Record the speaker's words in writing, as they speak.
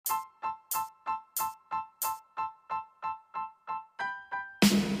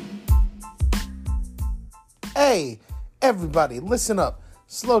Hey, everybody, listen up.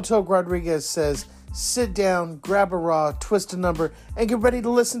 Slow Toke Rodriguez says, sit down, grab a raw, twist a number, and get ready to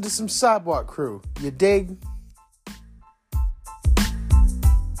listen to some Sidewalk Crew. You dig?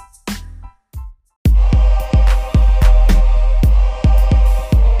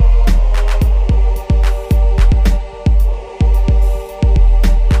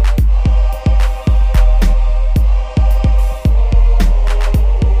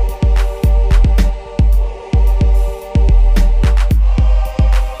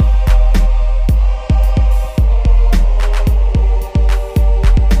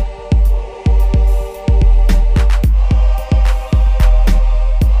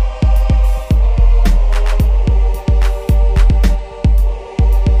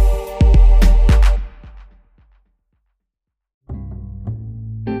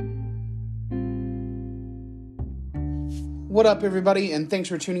 What up, everybody, and thanks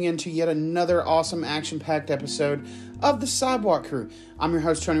for tuning in to yet another awesome action-packed episode of the Sidewalk Crew. I'm your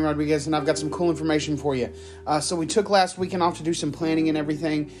host, Tony Rodriguez, and I've got some cool information for you. So we took last weekend off to do some planning and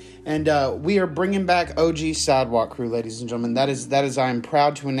everything, and we are bringing back OG Sidewalk Crew, ladies and gentlemen. That is, I am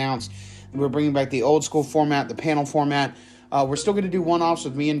proud to announce we're bringing back the old school format, the panel format. We're still going to do one-offs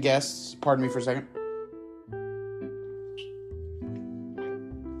with me and guests. Pardon me for a second.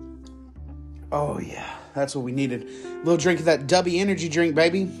 Oh, yeah. That's what we needed. A little drink of that Dubby energy drink,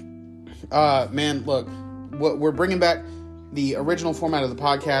 baby. Man, look, we're bringing back the original format of the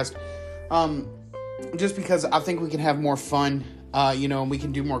podcast, just because I think we can have more fun, and we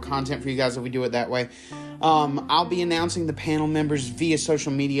can do more content for you guys if we do it that way. I'll be announcing the panel members via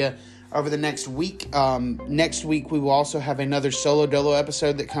social media over the next week. Next week, we will also have another solo dolo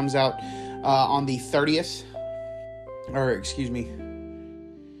episode that comes out on the 30th, or excuse me.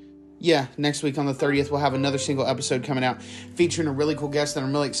 Yeah, next week on the 30th, we'll have another single episode coming out featuring a really cool guest that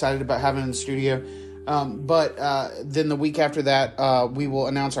I'm really excited about having in the studio. But then the week after that, we will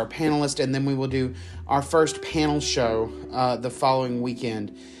announce our panelist, and then we will do our first panel show the following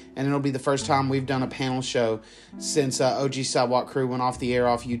weekend. And it'll be the first time we've done a panel show since OG Sidewalk Crew went off the air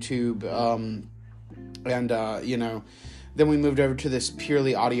off YouTube. Then we moved over to this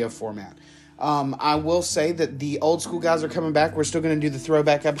purely audio format. I will say that the old school guys are coming back. We're still going to do the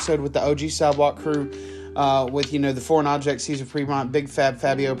throwback episode with the OG Sidewalk Crew, with, the foreign object Caesar Fremont, Big Fab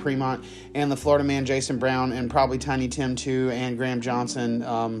Fabio Fremont, and the Florida man Jason Brown, and probably Tiny Tim too, and Graham Johnson.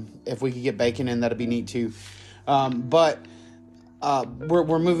 If we could get Bacon in, that'd be neat too. But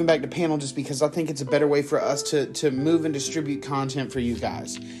we're moving back to panel just because I think it's a better way for us to move and distribute content for you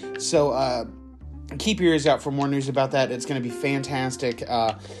guys. So, keep your ears out for more news about that. It's going to be fantastic.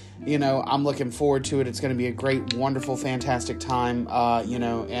 I'm looking forward to it. It's going to be a great, wonderful, fantastic time,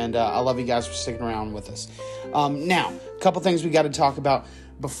 and I love you guys for sticking around with us. Now, a couple things we got to talk about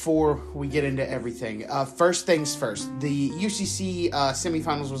before we get into everything. First things first, the UCC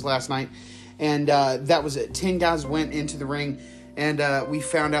semifinals was last night, and that was it. 10 guys went into the ring, and we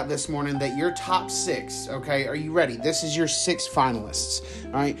found out this morning that your top 6, okay, are you ready? This is your 6 finalists,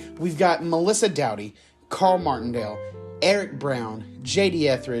 all right? We've got Melissa Dowdy, Carl Martindale, Eric Brown, J.D.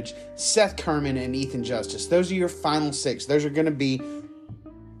 Etheridge, Seth Kerman, and Ethan Justice. Those are your final 6. Those are going to be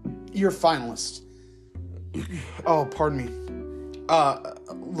your finalists. Oh, pardon me.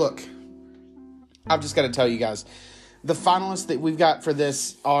 Look, I've just got to tell you guys, the finalists that we've got for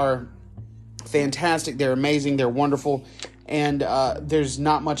this are fantastic. They're amazing. They're wonderful. And there's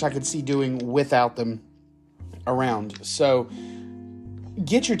not much I could see doing without them around. So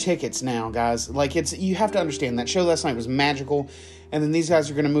get your tickets now, guys. You have to understand that show last night was magical, and then these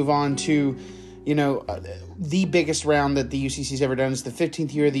guys are going to move on to, the biggest round that the UCC's ever done. It's the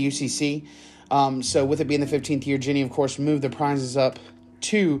 15th year of the UCC. So with it being the 15th year, Jenny, of course, moved the prizes up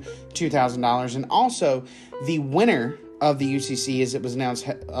to $2,000, and also the winner of the UCC, as it was announced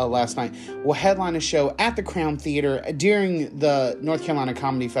last night, will headline a show at the Crown Theater during the North Carolina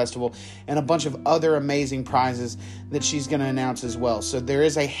Comedy Festival, and a bunch of other amazing prizes that she's going to announce as well. So there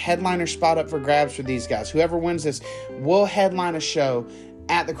is a headliner spot up for grabs for these guys. Whoever wins this will headline a show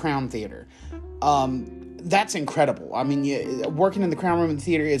at the Crown Theater. That's incredible. I mean, working in the Crown Room in the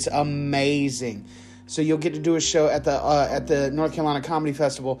theater is amazing. So you'll get to do a show at the North Carolina Comedy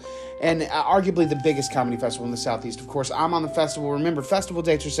Festival, and arguably the biggest comedy festival in the Southeast. Of course, I'm on the festival. Remember, festival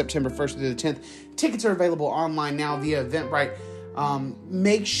dates are September 1st through the 10th. Tickets are available online now via Eventbrite.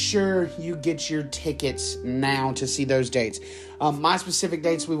 Make sure you get your tickets now to see those dates. My specific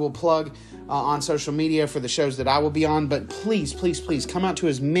dates we will plug on social media for the shows that I will be on, but please, please, please come out to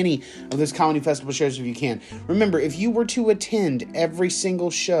as many of those comedy festival shows as you can. Remember, if you were to attend every single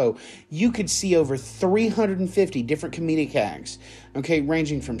show, you could see over 350 different comedic acts, okay,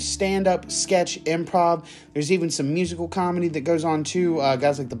 ranging from stand-up, sketch, improv. There's even some musical comedy that goes on too,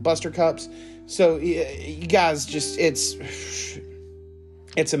 guys like the Buster Cups. So, you guys, just, it's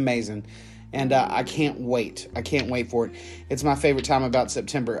amazing. And I can't wait. I can't wait for it. It's my favorite time about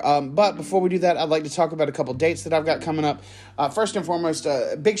September. But before we do that, I'd like to talk about a couple dates that I've got coming up. First and foremost,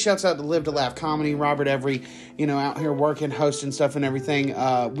 big shouts out to Live to Laugh Comedy. Robert Every, out here working, hosting stuff and everything.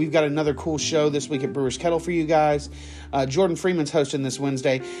 We've got another cool show this week at Brewer's Kettle for you guys. Jordan Freeman's hosting this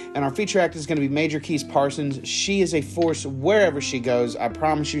Wednesday. And our feature act is going to be Major Keys Parsons. She is a force wherever she goes. I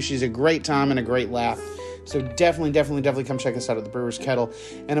promise you, she's a great time and a great laugh. So definitely come check us out at the Brewer's Kettle.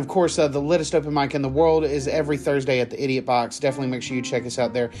 And of course, the littest open mic in the world is every Thursday at the Idiot Box. Definitely make sure you check us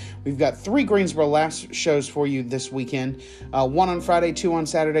out there. We've got 3 Greensboro Laughs shows for you this weekend. 1 on Friday, 2 on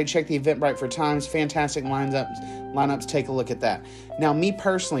Saturday. Check the Eventbrite for times. Fantastic lineups. Take a look at that. Now, me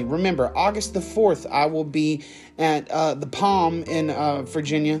personally, remember, August the 4th, I will be at the Palm in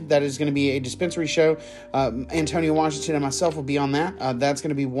Virginia. That is going to be a dispensary show. Antonio Washington and myself will be on that. That's going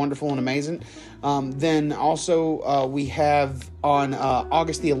to be wonderful and amazing. Then also we have on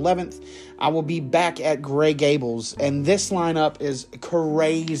August the 11th, I will be back at Gray Gables, and this lineup is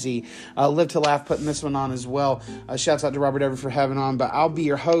crazy. Live to Laugh putting this one on as well. Shouts out to Robert Everett for having on, but I'll be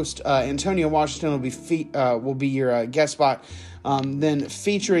your host. Antonio Washington will be your guest spot. Then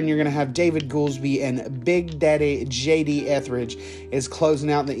featuring, you're going to have David Goolsby, and Big Daddy J.D. Etheridge is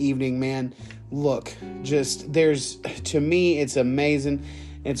closing out the evening, man. Look, to me, it's amazing.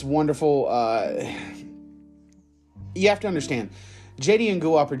 It's wonderful. You have to understand, JD and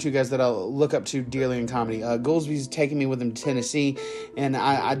Guwap are 2 guys that I look up to dearly in comedy. Goolsby's taking me with him to Tennessee, and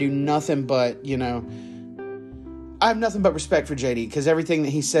I do nothing but, I have nothing but respect for JD, because everything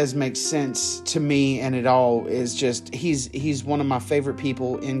that he says makes sense to me, and it all is just, he's one of my favorite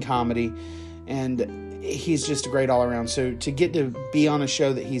people in comedy, and he's just a great all-around. So to get to be on a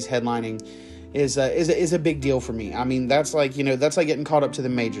show that he's headlining is a big deal for me. I mean, that's like getting caught up to the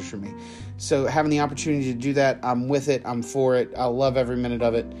majors for me. So having the opportunity to do that, I'm with it. I'm for it. I love every minute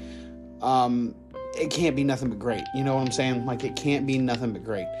of it. It can't be nothing but great. You know what I'm saying? Like, it can't be nothing but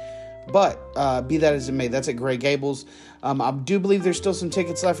great. But be that as it may, that's at Gray Gables. I do believe there's still some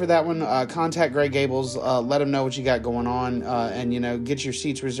tickets left for that one. Contact Gray Gables. Let them know what you got going on, and get your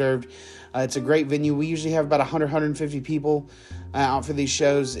seats reserved. It's a great venue. We usually have about 150 people out for these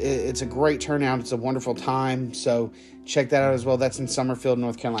shows. It's a great turnout. It's a wonderful time. So check that out as well. That's in Summerfield,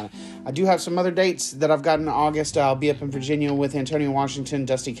 North Carolina. I do have some other dates that I've got in August. I'll be up in Virginia with Antonio Washington,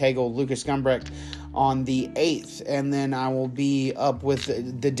 Dusty Cagle, Lucas Gumbrecht on the 8th. And then I will be up with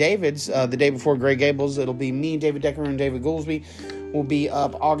the Davids the day before Gray Gables. It'll be me, David Decker, and David Goolsby. We'll be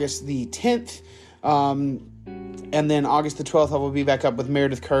up August the 10th. And then August the 12th, I will be back up with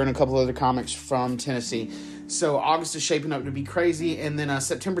Meredith Kerr and a couple other comics from Tennessee. So August is shaping up to be crazy. And then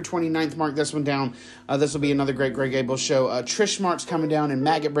September 29th, mark this one down. This will be another great Gray Gables show. Trish Smart's coming down, and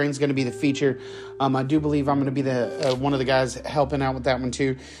Maggot Brain's going to be the feature. I do believe I'm going to be the one of the guys helping out with that one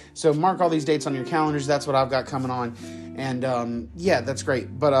too. So mark all these dates on your calendars. That's what I've got coming on. And that's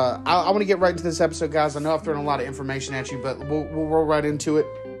great. But I want to get right into this episode, guys. I know I've thrown a lot of information at you, but we'll roll right into it.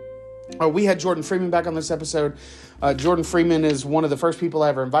 We had Jordan Freeman back on this episode. Jordan Freeman is one of the first people I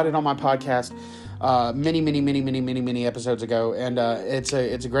ever invited on my podcast many episodes ago. And it's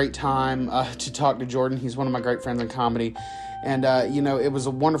a great time to talk to Jordan. He's one of my great friends in comedy. And, it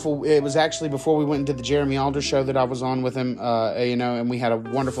was actually before we went into the Jeremy Alder show that I was on with him, and we had a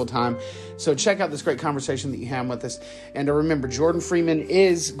wonderful time. So check out this great conversation that you had with us. And remember, Jordan Freeman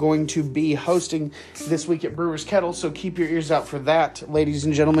is going to be hosting this week at Brewer's Kettle, so keep your ears out for that, ladies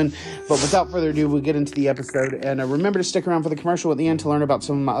and gentlemen. But without further ado, we'll get into the episode. And remember to stick around for the commercial at the end to learn about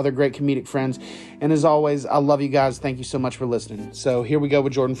some of my other great comedic friends. And as always, I love you guys. Thank you so much for listening. So here we go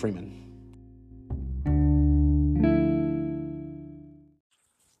with Jordan Freeman.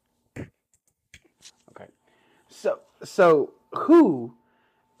 So who,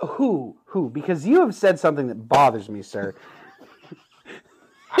 because you have said something that bothers me, sir.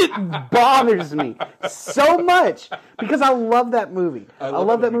 It bothers me so much because I love that movie. I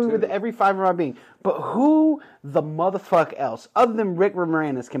love that movie with every fiber of my being. But who the motherfuck else, other than Rick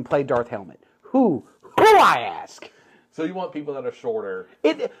Moranis, can play Darth Helmet? Who I ask? So you want people that are shorter?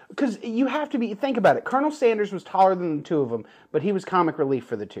 Because you have to be, think about it. Colonel Sanders was taller than the two of them, but he was comic relief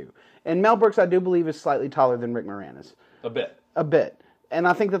for the two. And Mel Brooks, I do believe, is slightly taller than Rick Moranis. A bit. a bit. And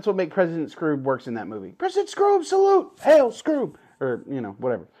I think that's what makes President Scrooge works in that movie. President Scrooge, salute! Hail, Scrooge! Or,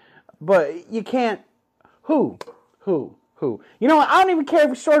 whatever. But you can't... Who? You know what? I don't even care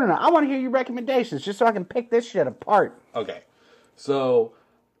if it's short or not. I want to hear your recommendations just so I can pick this shit apart. Okay. So,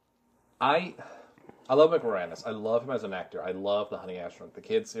 I love Rick Moranis. I love him as an actor. I love the Honey, I Shrunk the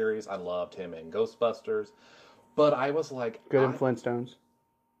Kids series. I loved him in Ghostbusters. But I was like... Good in Flintstones?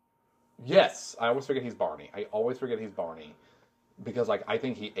 Yes. I always forget he's Barney. Because, I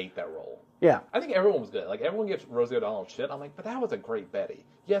think he ate that role. Yeah. I think everyone was good. Everyone gives Rosie O'Donnell shit. I'm like, but that was a great Betty.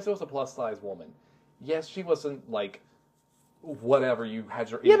 Yes, it was a plus-size woman. Yes, she wasn't, whatever you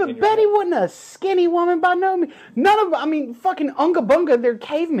had your... Yeah, but Betty wasn't a skinny woman by no means. Fucking Unga Bunga, they're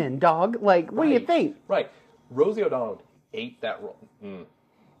cavemen, dog. What do you think? Right. Rosie O'Donnell ate that role.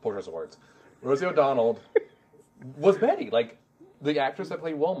 Poor choice of words. Rosie O'Donnell was Betty. The actress that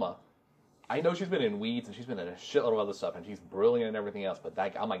played Wilma... I know she's been in Weeds and she's been in a shitload of other stuff and she's brilliant and everything else, but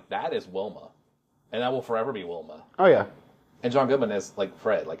I'm like, that is Wilma. And that will forever be Wilma. Oh, yeah. And John Goodman is,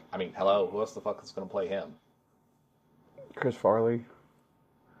 Fred. Hello, who else the fuck is going to play him? Chris Farley.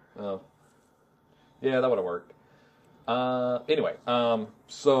 Oh. Yeah, that would have worked. Anyway,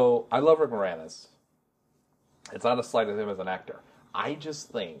 so I love Rick Moranis. It's not a slight at him as an actor. I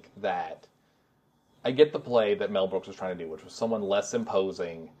just think that I get the play that Mel Brooks was trying to do, which was someone less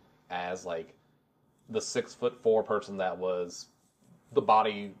imposing as the 6'4" person that was the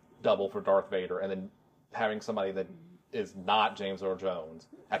body double for Darth Vader, and then having somebody that is not James Earl Jones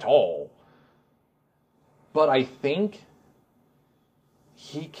at all. But I think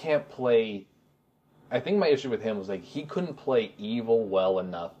he can't play... I think my issue with him was he couldn't play evil well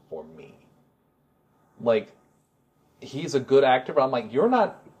enough for me. He's a good actor, but I'm you're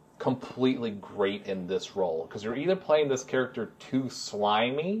not completely great in this role, because you're either playing this character too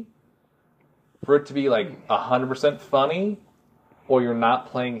slimy for it to be 100% funny, or you're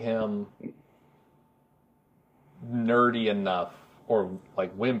not playing him nerdy enough or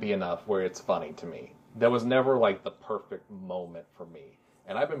wimpy enough where it's funny to me. There was never the perfect moment for me.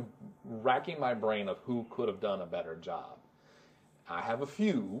 And I've been racking my brain of who could have done a better job. I have a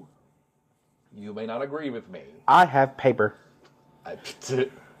few. You may not agree with me. I have paper.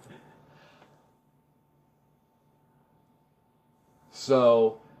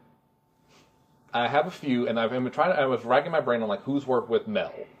 So I have a few, and I was racking my brain on who's worked with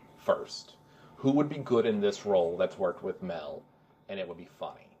Mel first. Who would be good in this role that's worked with Mel, and it would be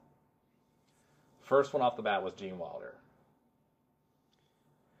funny. First one off the bat was Gene Wilder.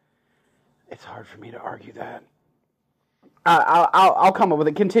 It's hard for me to argue that. I'll come up with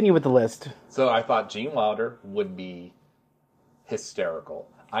it. Continue with the list. So I thought Gene Wilder would be hysterical.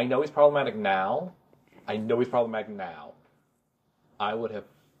 I know he's problematic now. I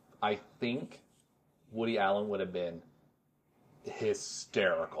think Woody Allen would have been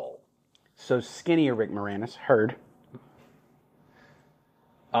hysterical. So skinnier Rick Moranis. Heard.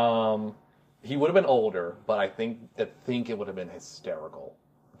 He would have been older, but I think it would have been hysterical.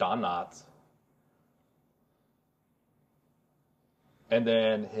 Don Knotts. And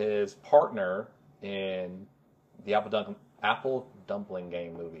then his partner in the Apple Dumpling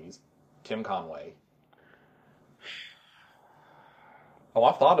Game movies, Tim Conway. Oh,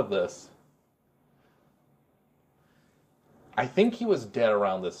 I've thought of this. I think he was dead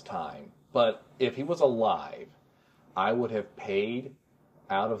around this time, but if he was alive, I would have paid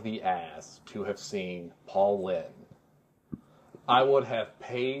out of the ass to have seen Paul Lynde. I would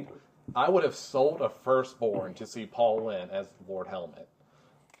have sold a firstborn to see Paul Lynde as Lord Helmet.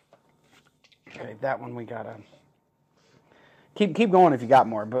 Okay, that one we gotta keep going if you got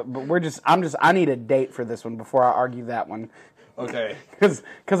more. But I need a date for this one before I argue that one. Okay. Because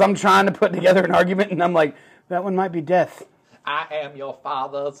I'm trying to put together an argument and I'm like, that one might be death. I am your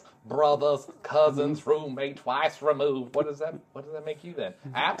father's brother's cousin's roommate twice removed. What does that make you then?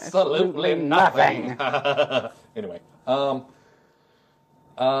 Absolutely nothing. Anyway,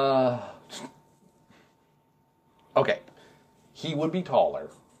 okay. He would be taller,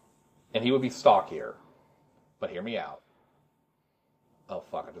 and he would be stockier. But hear me out. Oh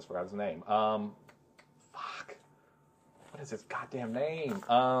fuck! I just forgot his name. Fuck. What is his goddamn name?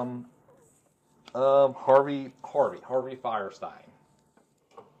 Harvey Firestein.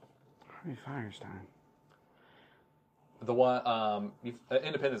 Harvey Firestein. The one,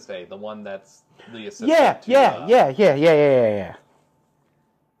 Independence Day, the one that's the assistant. Yeah.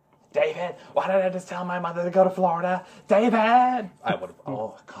 David, why did I just tell my mother to go to Florida? David! I would have,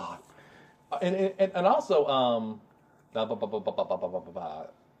 oh God. And also, Jeff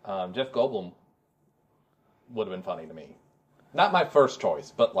Goldblum would have been funny to me. Not my first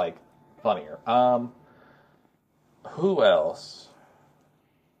choice, but funnier. Who else?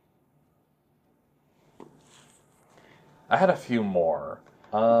 I had a few more.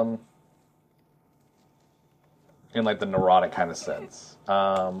 In like the neurotic kind of sense.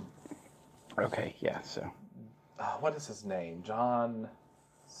 Okay, yeah, so. What is his name? John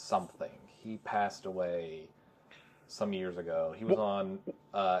something. He passed away some years ago. He was on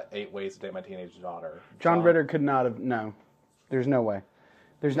 8 Ways to Date My Teenage Daughter. John Ritter could not have... No. There's no way.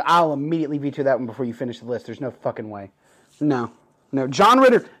 I'll immediately veto that one before you finish the list. There's no fucking way. No. John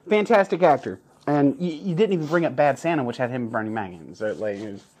Ritter, fantastic actor. And you didn't even bring up Bad Santa, which had him and Bernie Mac. So, like,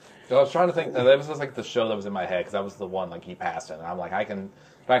 it was... I was trying to think. That was just like the show that was in my head, because that was the one like he passed in. And I'm like,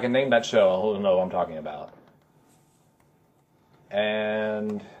 if I can name that show, I'll know what I'm talking about.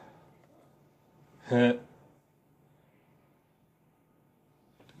 And I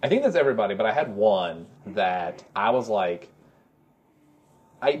think that's everybody, but I had one that I was like,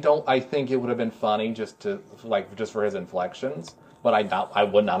 I think it would have been funny just for his inflections, but I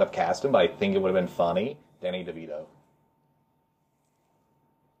would not have cast him, but I think it would have been funny. Danny DeVito.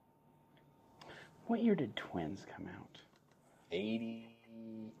 What year did Twins come out?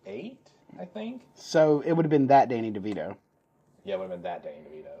 88, I think. So it would have been that Danny DeVito. Yeah, it would have been that Danny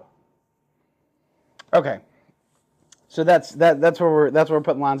DeVito. Okay. So that's where we're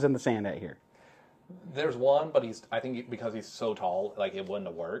putting lines in the sand at here. There's one, but I think because he's so tall, like it wouldn't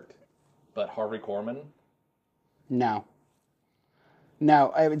have worked. But Harvey Korman. No.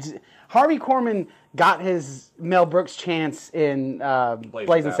 Harvey Korman got his Mel Brooks chance in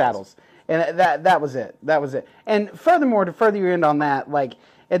Blazing Saddles. And that was it. And furthermore, to further your end on that, like,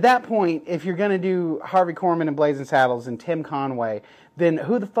 at that point, if you're going to do Harvey Korman and Blazing Saddles and Tim Conway, then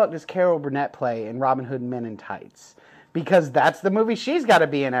who the fuck does Carol Burnett play in Robin Hood Men in Tights? Because that's the movie she's got to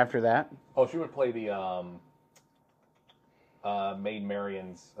be in after that. Oh, she would play the Maid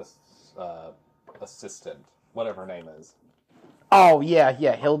Marian's assistant, whatever her name is. Oh, yeah,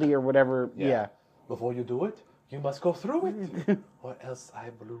 Hildy or whatever, yeah. Before you do it, you must go through it, or else I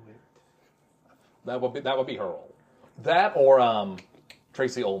blew it. That would be her role. That or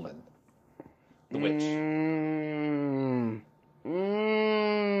Tracy Ullman, the witch.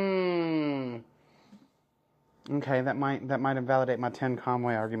 Okay, that might invalidate my Tim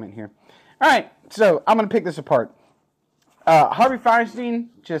Conway argument here. All right, so I'm going to pick this apart. Harvey Fierstein,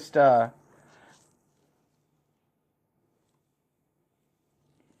 just...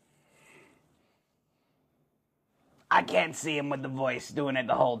 I can't see him with the voice doing it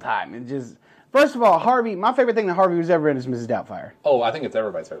the whole time. It just... First of all, Harvey, my favorite thing that Harvey was ever in is Mrs. Doubtfire. Oh, I think it's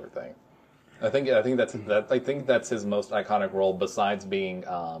everybody's favorite thing. I think that's his most iconic role besides being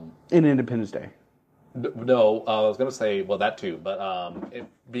in Independence Day. No, I was going to say, well, that too, but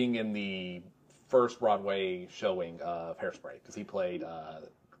being in the first Broadway showing of Hairspray, because he played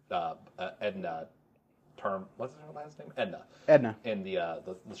Edna. What's her last name? Edna. In the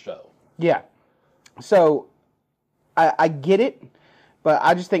show. Yeah. So I get it, but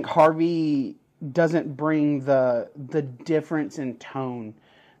I just think Harvey doesn't bring the difference in tone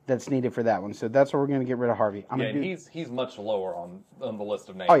that's needed for that one. So that's where we're going to get rid of Harvey. He's much lower on the list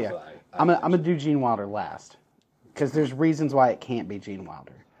of names. Oh yeah, I'm gonna do Gene Wilder last, because there's reasons why it can't be Gene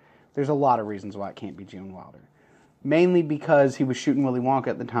Wilder. There's a lot of reasons why it can't be Gene Wilder. Mainly because he was shooting Willy Wonka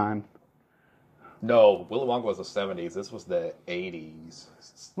at the time. No, Willy Wonka was the 70s. This was the 80s.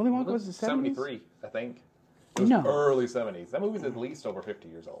 Willy Wonka was the 70s? 73, I think. It was early 70s. That movie's at least over 50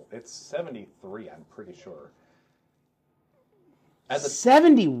 years old. It's 73, I'm pretty sure.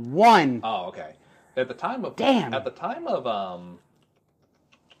 71. Oh, okay. At the time of Spaceballs,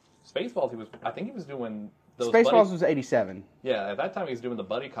 I think he was doing those Spaceballs was 87. Yeah, at that time he was doing the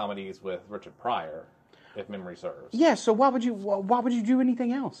buddy comedies with Richard Pryor, if memory serves. Yeah, so why would you do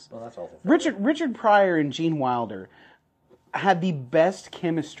anything else? Well, that's awful. Richard Pryor and Gene Wilder had the best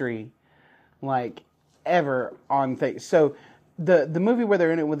chemistry like ever on things. So the movie where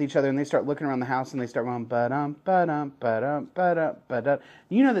they're in it with each other and they start looking around the house and they start going ba-dum, ba-dum, ba-dum, ba-dum, ba-dum.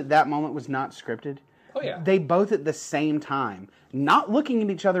 You know that moment was not scripted? Oh, yeah. They both at the same time, not looking at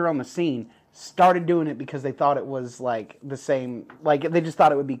each other on the scene, started doing it because they thought it was like the same, like they just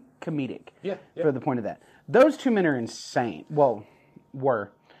thought it would be comedic. Yeah. For the point of that. Those two men are insane. Well, were.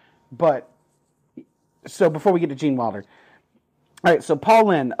 But, so before we get to Gene Wilder. All right, so Paul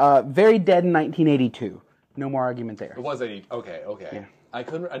Lynde, very dead in 1982. No more argument there. It was 80. Okay. Yeah. I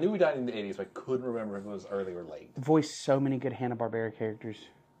knew he died in the 80s, but I couldn't remember if it was early or late. Voiced so many good Hanna-Barbera characters.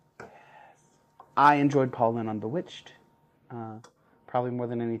 Yes. I enjoyed Paul Lynde on Bewitched, probably more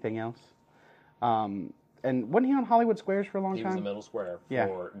than anything else. And wasn't he on Hollywood Squares for a long time? He was in Middle Square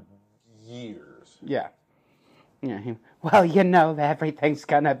for years. Yeah. Well, you know that everything's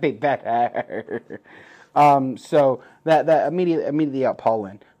gonna be better. So that immediately out Paul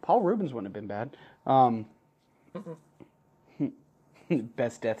in. Paul Rubens wouldn't have been bad.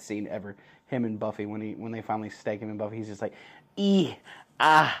 Best death scene ever. Him and Buffy when they finally stake him in Buffy, he's just like, and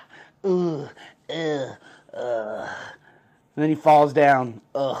then he falls down,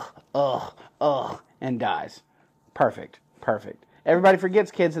 and dies. Perfect. Everybody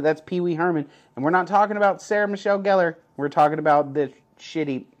forgets, kids, that that's Pee Wee Herman, and we're not talking about Sarah Michelle Gellar. We're talking about this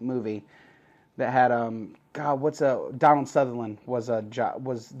shitty movie that had Donald Sutherland was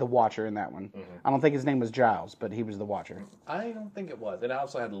the Watcher in that one. Mm-hmm. I don't think his name was Giles, but he was the Watcher. I don't think it was. It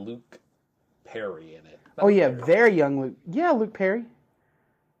also had Luke Perry in it. Very young Luke. Yeah, Luke Perry.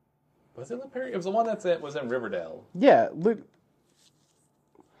 Was it Luke Perry? It was the one that was in Riverdale. Yeah, Luke.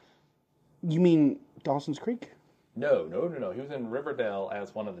 You mean Dawson's Creek? No. He was in Riverdale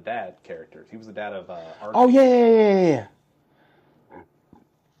as one of the dad characters. He was the dad of Archie. Oh, yeah.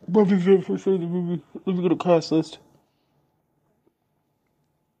 Buffy's the first of the movie. Let me get a cast list.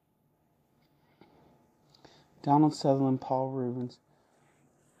 Donald Sutherland, Paul Rubens.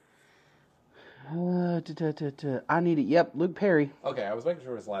 I need it. Yep, Luke Perry. Okay, I was making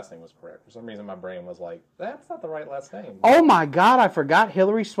sure his last name was correct. For some reason, my brain was like, that's not the right last name. Oh my God, I forgot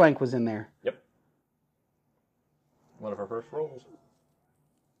Hilary Swank was in there. Yep. One of her first roles.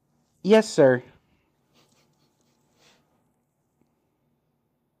 Yes, sir.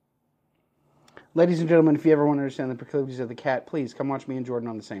 Ladies and gentlemen, if you ever want to understand the proclivities of the cat, please come watch me and Jordan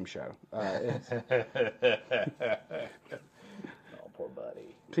on the same show. Oh, poor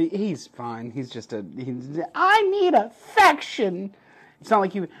buddy. He's fine. I need affection. It's not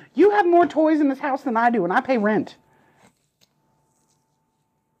like you have more toys in this house than I do, and I pay rent.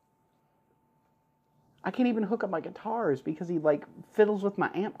 I can't even hook up my guitars because he fiddles with my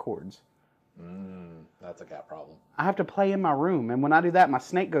amp cords. That's a cat problem. I have to play in my room, and when I do that, my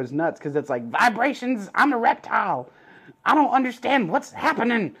snake goes nuts because it's like, vibrations, I'm a reptile. I don't understand what's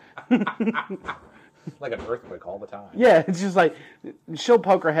happening. Like an earthquake all the time. Yeah, it's just like, she'll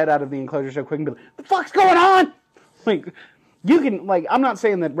poke her head out of the enclosure so quick and be like, the fuck's going on? You can, I'm not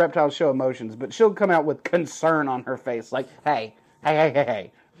saying that reptiles show emotions, but she'll come out with concern on her face, like, hey.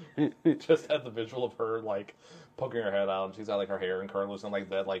 Just had the visual of her, poking her head out, and she's got, her hair in curlers and,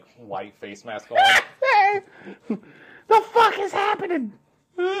 that, white face mask on. The fuck is happening?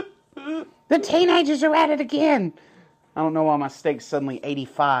 The teenagers are at it again. I don't know why my steak's suddenly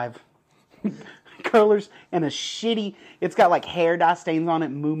 85. Curlers and a shitty, it's got hair dye stains on it,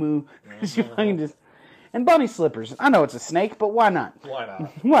 moo-moo. She fucking just, and bunny slippers. I know it's a snake, but why not?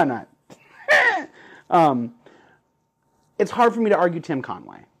 Why not? It's hard for me to argue Tim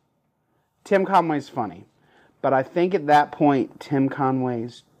Conway. Tim Conway's funny, but I think at that point, Tim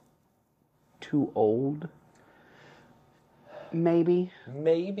Conway's too old. Maybe.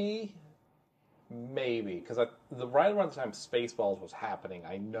 Because right around the time Spaceballs was happening,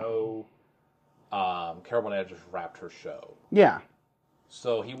 I know Carol Burnett just wrapped her show. Yeah.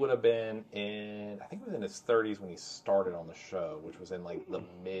 So he would have been I think it was in his 30s when he started on the show, which was in the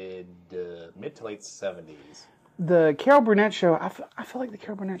mid to late 70s. The Carol Burnett show, I feel like the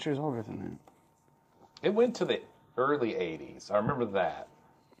Carol Burnett show is older than that. It went to the early 80s. I remember that.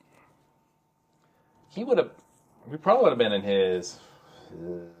 We probably would have been in his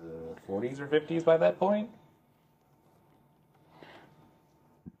 40s or 50s by that point.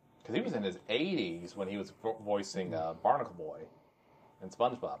 Because he was in his 80s when he was voicing Barnacle Boy in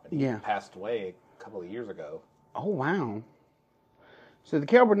SpongeBob. And he passed away a couple of years ago. Oh, wow. So the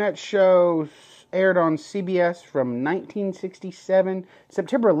Carol Burnett show aired on CBS from 1967,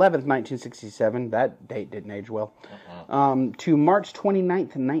 September 11th, 1967. That date didn't age well. To March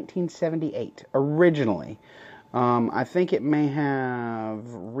 29th, 1978, originally. I think it may have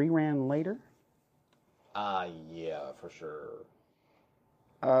reran later. Yeah, for sure.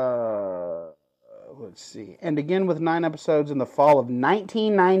 Let's see. And again with 9 episodes in the fall of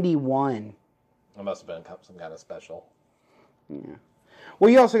 1991. It must have been some kind of special. Yeah. Well,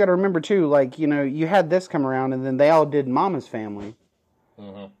 you also got to remember, too, you had this come around, and then they all did Mama's Family.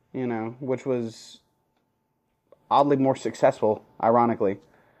 Mm-hmm. Which was oddly more successful, ironically.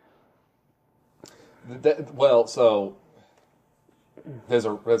 So there's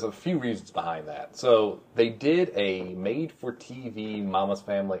a few reasons behind that. So they did a made-for-TV Mama's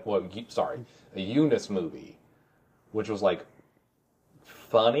Family, a Eunice movie, which was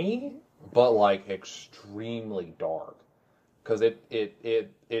funny, but extremely dark, because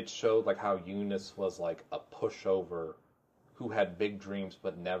it showed how Eunice was a pushover who had big dreams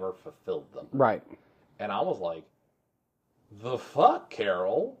but never fulfilled them. Right. And I was like, the fuck,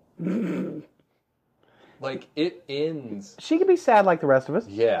 Carol? It ends. She could be sad like the rest of us.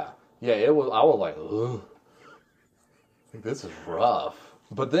 Yeah. Yeah, it was. I was like, ugh, this is rough.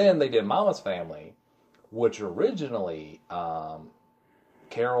 But then they did Mama's Family, which originally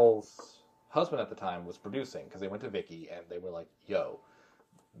Carol's husband at the time was producing because they went to Vicky and they were like, "Yo,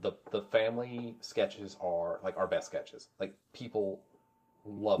 the family sketches are like our best sketches. Like people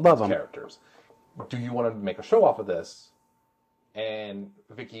love these characters. Do you want to make a show off of this?" And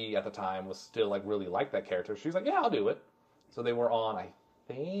Vicky at the time was still like really like that character. She's like, "Yeah, I'll do it." So they were on, I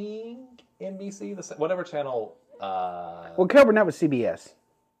think, NBC, whatever channel. Well, Carol Burnett was CBS.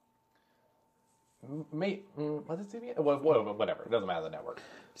 Was it CBS? Whatever. It doesn't matter the network.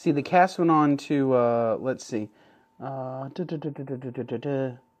 See, the cast went on to, let's see,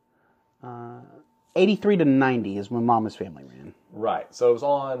 83 to 90 is when Mama's Family ran. Right. So it was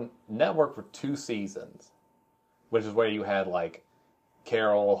on network for 2 seasons, which is where you had like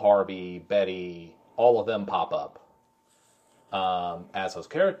Carol, Harvey, Betty, all of them pop up as those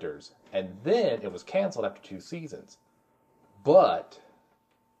characters. And then it was canceled after 2 seasons. But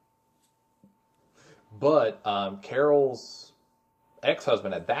Carol's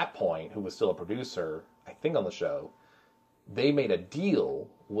ex-husband at that point, who was still a producer, I think, on the show, they made a deal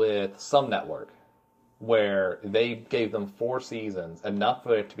with some network where they gave them 4 seasons, enough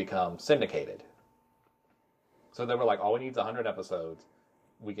for it to become syndicated. So they were like, all we need is 100 episodes.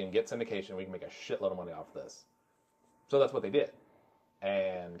 We can get syndication. We can make a shitload of money off of this. So that's what they did.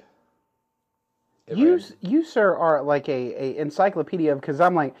 And you, sir, are like a encyclopedia because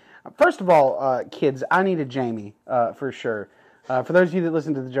I'm like, first of all, kids, I needed Jamie for sure. For those of you that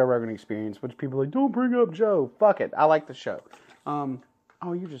listen to the Joe Rogan Experience, which people are like, don't bring up Joe. Fuck it. I like the show.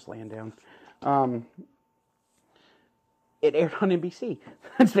 Oh, you're just laying down. It aired on NBC.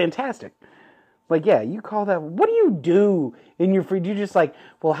 That's fantastic. Like, yeah, you call that... What do you do in your free... Do you just like,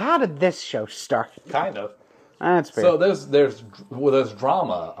 well, how did this show start? Kind of. That's fair. So there's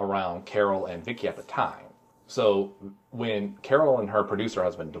drama around Carol and Vicky at the time. So when Carol and her producer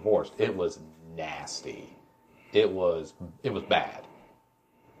husband divorced, it was nasty. It was bad.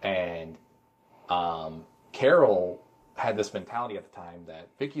 And Carol had this mentality at the time that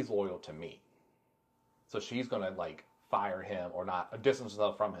Vicky's loyal to me. So she's going to, like, fire him or not, distance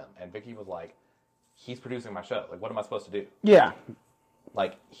herself from him. And Vicky was like, he's producing my show. Like, what am I supposed to do? Yeah.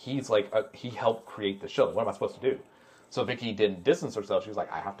 Like, he's like, he helped create the show. What am I supposed to do? So Vicky didn't distance herself. She was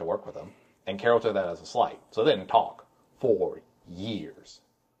like, I have to work with him. And Carol took that as a slight. So they didn't talk for years.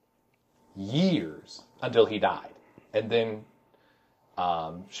 Years until he died. And then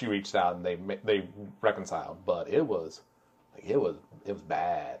she reached out and they reconciled. But it was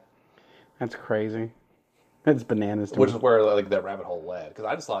bad. That's crazy. That's bananas to me. Which is where like that rabbit hole led. Because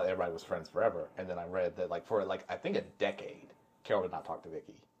I just thought everybody was friends forever. And then I read that like for like I think a decade, Carol did not talk to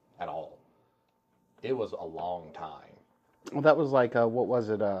Vicky at all. It was a long time. Well, that was like, what was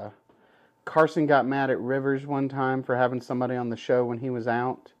it? Carson got mad at Rivers one time for having somebody on the show when he was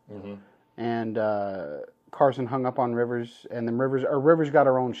out. Mm-hmm. And Carson hung up on Rivers. And then Rivers got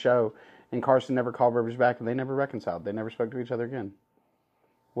her own show. And Carson never called Rivers back. And they never reconciled. They never spoke to each other again.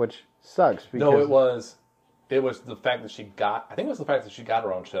 Which sucks. Because no, it was the fact that she got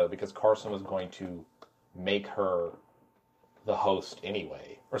her own show because Carson was going to make her the host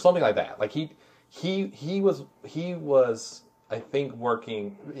anyway, or something like that. Like he was, I think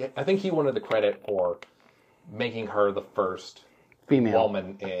he wanted the credit for making her the first female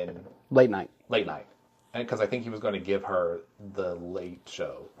woman in late night. And because I think he was going to give her the Late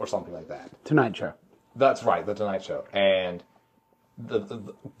Show or something like that. Tonight Show. That's right, the Tonight Show. And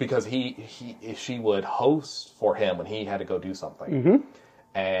because she would host for him when he had to go do something. Mm-hmm.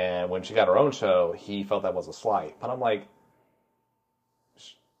 And when she got her own show, he felt that was a slight. But I'm like,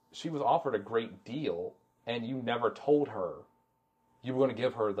 she was offered a great deal, and you never told her you were going to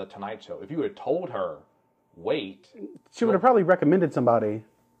give her the Tonight Show. If you had told her, wait. She would have probably recommended somebody.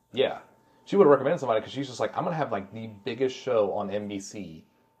 Yeah. She would have recommended somebody because she's just like, I'm going to have like the biggest show on NBC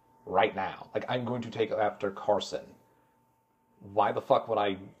right now. Like, I'm going to take after Carson. Why the fuck would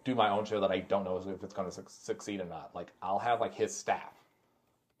I do my own show that I don't know if it's going to succeed or not? Like, I'll have like his staff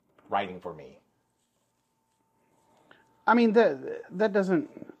writing for me. I mean, that doesn't...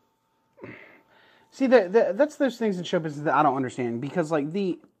 See, that's those things in show business that I don't understand. Because, like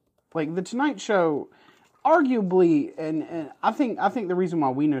the Tonight Show, arguably, and I think the reason why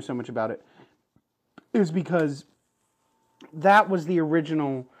we know so much about it is because that was the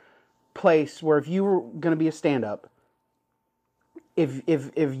original place where if you were going to be a stand-up,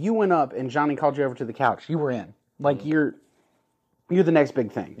 if you went up and Johnny called you over to the couch, you were in. Like, mm-hmm. You're the next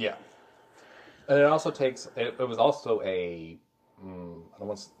big thing. Yeah. And it also takes... It was also a...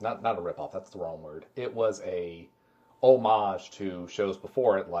 not a ripoff, that's the wrong word. It was a homage to shows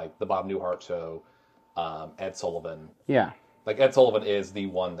before it, like the Bob Newhart show, Ed Sullivan. Yeah. Like Ed Sullivan is the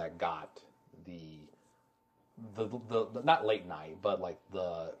one that got the not late night, but like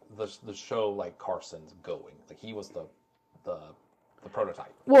the show like Carson's going. Like he was the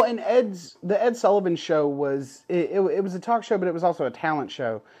prototype. Well, and the Ed Sullivan show was it was a talk show, but it was also a talent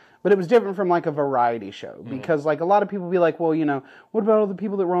show. But it was different from like a variety show because like a lot of people be like, well, you know, what about all the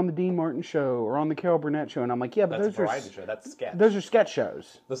people that were on the Dean Martin show or on the Carol Burnett show? And I'm like, yeah, but that's those a variety show. That's sketch. Those are sketch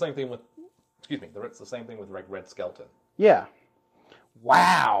shows. The same thing with, it's the same thing with like Red Skelton. Yeah.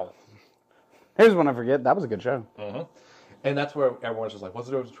 Wow. Here's one I forget. That was a good show. Mm-hmm. And that's where everyone's just like, what's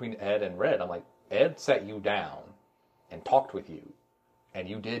the difference between Ed and Red? I'm like, Ed sat you down and talked with you, and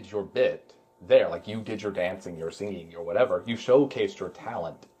you did your bit there. Like you did your dancing, your singing, or whatever. You showcased your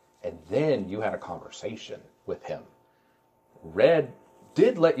talent. And then you had a conversation with him. Red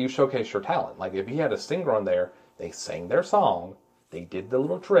did let you showcase your talent. Like if he had a singer on there, they sang their song, they did the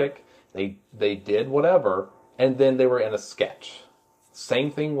little trick, they did whatever, and then they were in a sketch. Same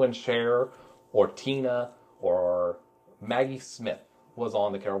thing when Cher or Tina or Maggie Smith was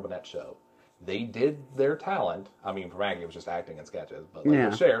on the Carol Burnett show. They did their talent. I mean, for Maggie, it was just acting and sketches. But like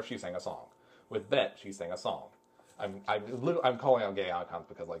with Cher, she sang a song. With Bet, she sang a song. I'm calling out gay icons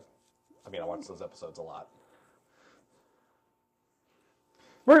because, like, I mean, I watch those episodes a lot.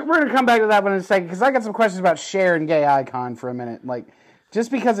 We're going to come back to that one in a second because I got some questions about Cher and gay icon for a minute. Like,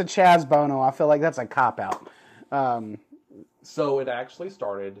 just because of Chaz Bono, I feel like that's a cop-out. So it actually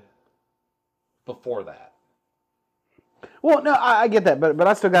started before that. Well, no, I get that, but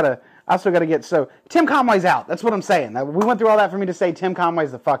I still gotta get. So Tim Conway's out. That's what I'm saying. We went through all that for me to say Tim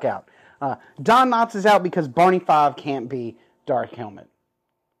Conway's the fuck out. Don Knotts is out because Barney Five can't be Dark Helmet.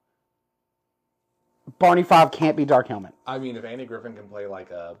 Barney Five can't be Dark Helmet. I mean, if Andy Griffin can play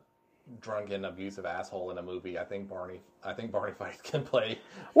like a drunken, abusive asshole in a movie, I think Barney Fife can play.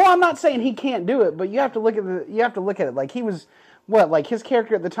 Well, I'm not saying he can't do it, but you have to look at it. Like he was like his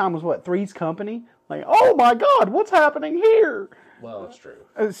character at the time was Three's Company. Like, oh my God, what's happening here? Well, it's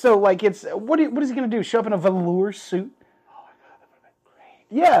true. So like, it's what is he gonna do? Show up in a velour suit?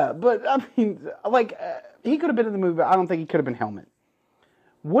 Yeah, but I mean, like, he could have been in the movie, but I don't think he could have been Helmet.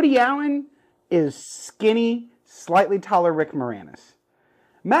 Woody Allen is skinny, slightly taller Rick Moranis.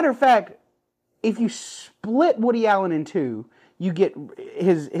 Matter of fact, if you split Woody Allen in two, you get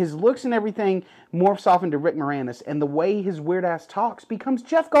his looks and everything morphs off into Rick Moranis, and the way his weird ass talks becomes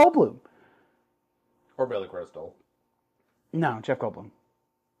Jeff Goldblum. Or Billy Crystal. No, Jeff Goldblum.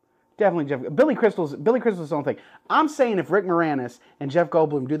 Definitely Jeff. Billy Crystal's the only thing. I'm saying if Rick Moranis and Jeff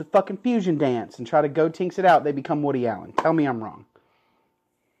Goldblum do the fucking fusion dance and try to go tinks it out, they become Woody Allen. Tell me I'm wrong.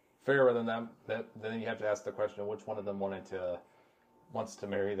 Fairer than that, then you have to ask the question: which one of them wants to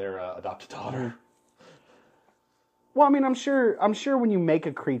marry their adopted daughter? Well, I mean, I'm sure when you make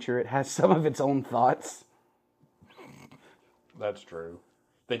a creature, it has some of its own thoughts. That's true.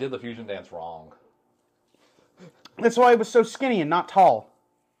 They did the fusion dance wrong. That's why he was so skinny and not tall.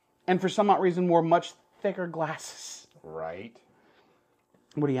 And for some odd reason wore much thicker glasses. Right.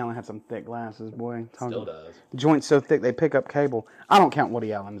 Woody Allen had some thick glasses, boy. Still does. Joints so thick they pick up cable. I don't count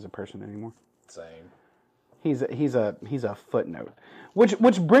Woody Allen as a person anymore. Same. He's a footnote.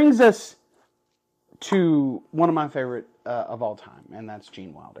 Which brings us to one of my favorite of all time, and that's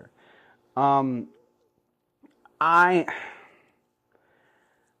Gene Wilder.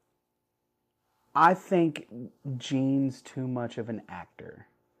 I think Gene's too much of an actor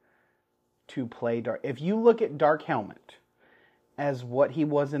to play Dark. If you look at Dark Helmet as what he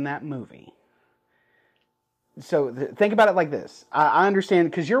was in that movie, so think about it like this. I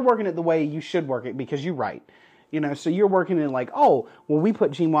understand because you're working it the way you should work it because you write. You know, so you're working it like, oh, well, we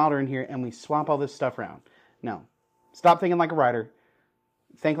put Gene Wilder in here and we swap all this stuff around. No. Stop thinking like a writer.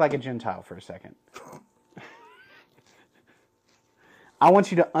 Think like a Gentile for a second. I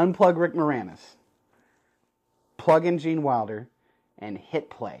want you to unplug Rick Moranis, plug in Gene Wilder, and hit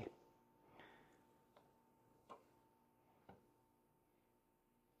play.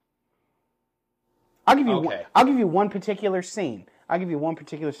 I'll give you one particular scene.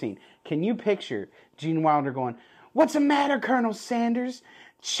 Can you picture Gene Wilder going, "What's the matter, Colonel Sanders?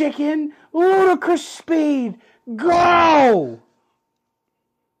 Chicken, ludicrous speed, go!"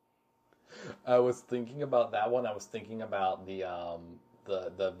 I was thinking about that one. I was thinking about the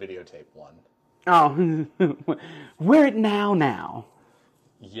videotape one. Oh, we're at now.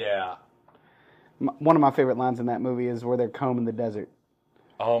 Yeah. One of my favorite lines in that movie is where they're combing the desert.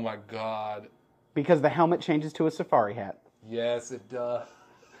 Oh my God. Because the helmet changes to a safari hat. Yes, it does.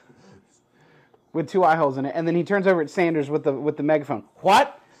 With two eye holes in it. And then he turns over at Sanders with the megaphone.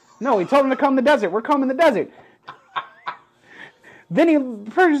 What? No, he told him to comb the desert. We're combing the desert. Then he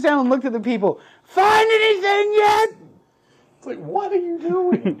perched down and looked at the people. Find anything yet? It's like, what are you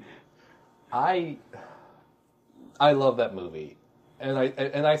doing? I love that movie, and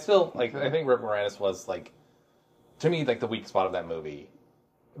I still like. I think Rick Moranis was like, to me, like the weak spot of that movie.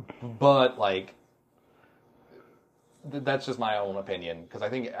 But like, that's just my own opinion because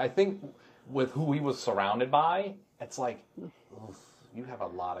I think with who he was surrounded by, it's like, oof, you have a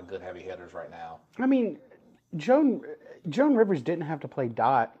lot of good heavy hitters right now. I mean, Joan Rivers didn't have to play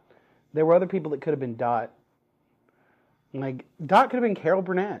Dot. There were other people that could have been Dot. Like, Dot could have been Carol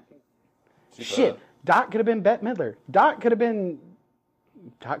Burnett. Shit. Dot could have been Bette Midler. Dot could have been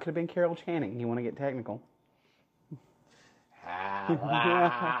Carol Channing. You want to get technical?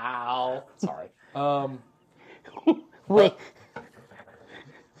 Wow. Sorry. Wait.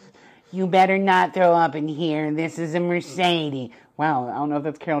 You better not throw up in here. This is a Mercedes. Wow, I don't know if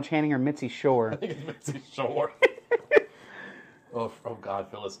that's Carol Channing or Mitzi Shore. I think it's Mitzi Shore. oh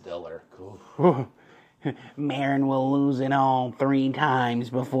God, Phyllis Diller. Cool. Maron will lose it all 3 times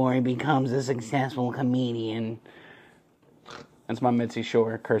before he becomes a successful comedian. That's my Mitzi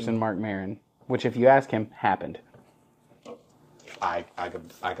Shore cursing Mark Maron, which, if you ask him, happened. I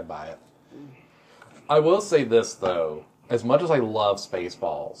could buy it. I will say this though: as much as I love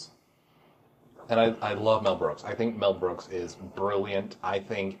Spaceballs, and I love Mel Brooks, I think Mel Brooks is brilliant. I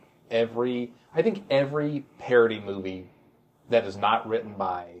think every parody movie that is not written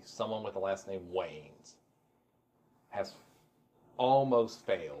by someone with the last name Waynes has almost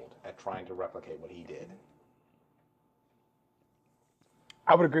failed at trying to replicate what he did.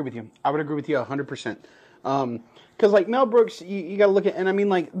 I would agree with you. 100%. Because, like, Mel Brooks, you got to look at, and I mean,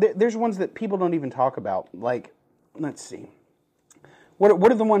 like, there's ones that people don't even talk about. Like, let's see.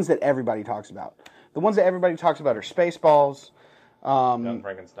 What are the ones that everybody talks about? The ones that everybody talks about are Spaceballs, Young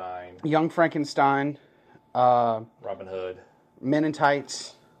Frankenstein, Robin Hood, Men in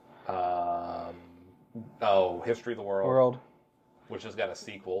Tights, History of the World, which has got a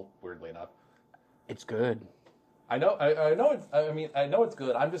sequel. Weirdly enough, it's good. I know it's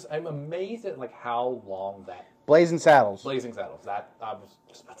good. I'm amazed at like how long that. Blazing Saddles. That I was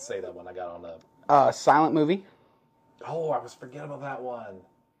just about to say that when I got on the. Silent Movie. Oh, I was forgetting about that one.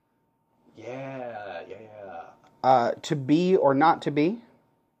 Yeah. To Be or Not to Be.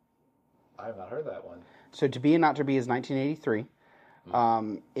 I have not heard that one. So To Be and Not to Be is 1983.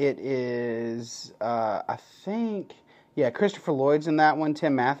 It is, I think, Christopher Lloyd's in that one,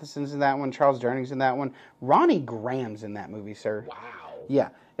 Tim Matheson's in that one, Charles Durning's in that one, Ronnie Graham's in that movie, sir. Wow. Yeah,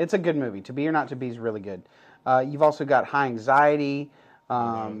 it's a good movie. To Be or Not to Be is really good. You've also got High Anxiety,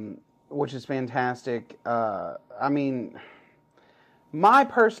 which is fantastic. I mean, my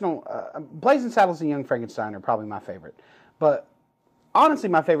personal... Blazing Saddles and Young Frankenstein are probably my favorite. But honestly,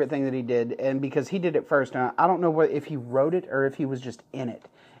 my favorite thing that he did, and because he did it first, and I don't know if he wrote it or if he was just in it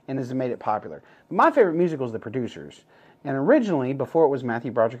and has made it popular. But my favorite musical is The Producers. And originally, before it was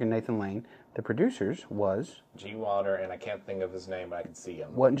Matthew Broderick and Nathan Lane, The Producers was... Gene Wilder, and I can't think of his name, but I can see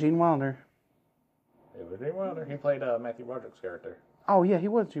him. Wasn't Gene Wilder. It was Gene Wilder. He played Matthew Broderick's character. Oh, yeah, he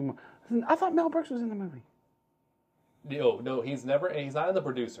was Gene Wilder. I thought Mel Brooks was in the movie. No, he's not in The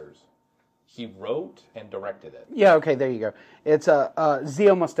Producers. He wrote and directed it. Yeah, okay, there you go. It's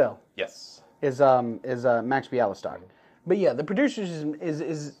Zio Mostel. Yes. Is Max Bialystock. But yeah, The Producers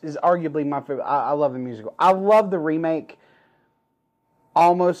is arguably my favorite. I love the musical. I love the remake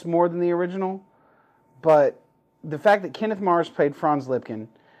almost more than the original. But the fact that Kenneth Mars played Franz Lipkin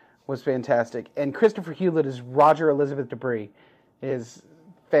was fantastic. And Christopher Hewlett as Roger Elizabeth Debris is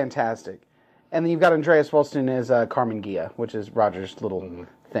fantastic. And then you've got Andreas Wolsten as Carmen Gia, which is Roger's little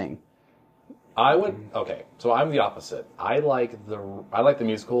thing. So I'm the opposite. I like the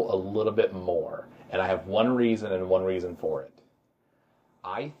musical a little bit more, and I have one reason for it.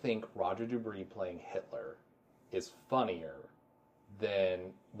 I think Roger Debris playing Hitler is funnier than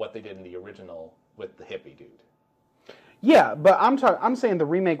what they did in the original with the hippie dude. Yeah, but I'm saying the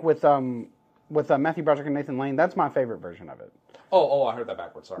remake with Matthew Broderick and Nathan Lane. That's my favorite version of it. Oh, I heard that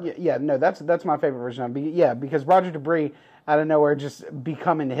backwards. Sorry. Yeah, no, that's my favorite version of it. Yeah, because Roger Debris out of nowhere just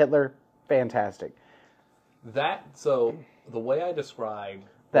becoming Hitler. Fantastic. So the way I described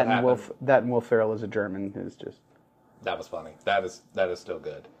that and Will Ferrell as a German is just... That was funny. That is still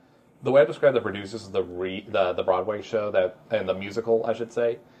good. The way I described The Producers, the Broadway show and the musical, I should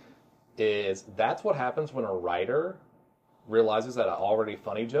say, is that's what happens when a writer realizes that an already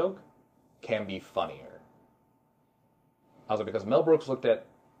funny joke can be funnier. Also, because Mel Brooks looked at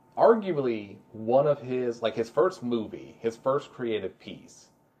arguably one of his first movie, his first creative piece,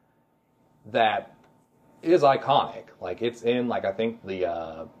 that is iconic. Like, it's in, I think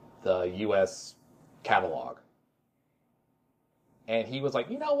the U.S. catalog. And he was like,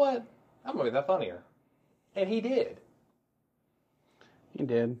 you know what? I'm going to make that funnier. And he did. He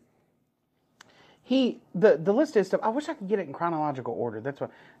did. The list is stuff. I wish I could get it in chronological order. That's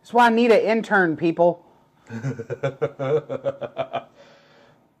why I need an intern, people.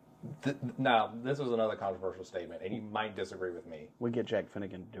 Now, this was another controversial statement, and you might disagree with me. We get Jack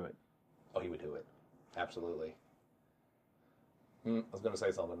Finnegan to do it. Oh, he would do it. Absolutely. I was going to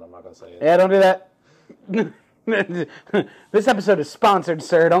say something. I'm not going to say it. Yeah, don't do that. This episode is sponsored,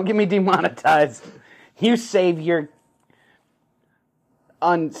 sir. Don't get me demonetized. You save your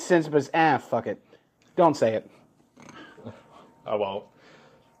unsensible... fuck it. Don't say it. I won't.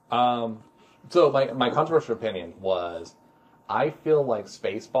 So my controversial opinion was, I feel like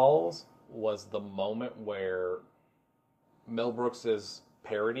Spaceballs was the moment where Mel Brooks's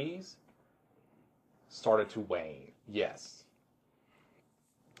parodies started to wane. Yes.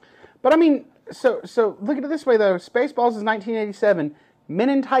 But I mean, so look at it this way though. Spaceballs is 1987. Men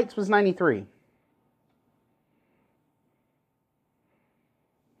in Tights was 93.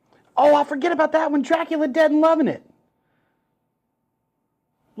 Oh, I forget about that one. Dracula Dead and Loving It.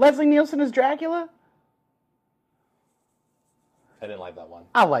 Leslie Nielsen as Dracula? I didn't like that one.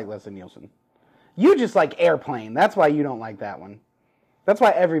 I like Leslie Nielsen. You just like Airplane. That's why you don't like that one. That's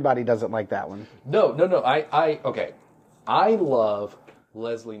why everybody doesn't like that one. No. Okay. I love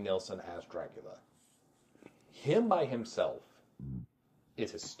Leslie Nielsen as Dracula. Him by himself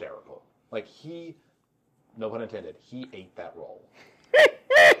is hysterical. Like he, no pun intended, he ate that role.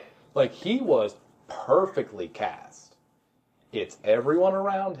 Like he was perfectly cast. It's everyone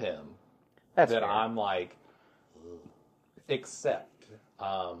around him that fair. I'm like, except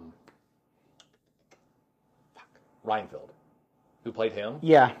Reinfeld, who played him.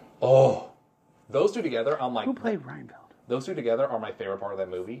 Yeah. Oh, those two together, I'm like, who played Reinfeld? Those two together are my favorite part of that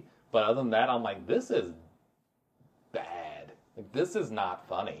movie. But other than that, I'm like, this is bad. Like, this is not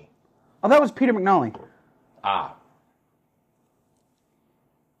funny. Oh, that was Peter McNally. Ah.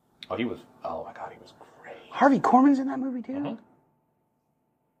 Oh, he was. Oh my God, he was great. Harvey Korman's in that movie too. Mm-hmm.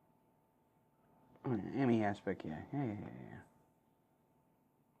 Oh, yeah, Emmy aspect, yeah.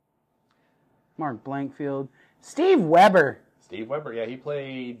 Mark Blankfield, Steve Weber. Steve Weber, yeah, he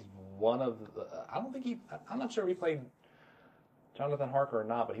played one of the. I'm not sure if he played Jonathan Harker or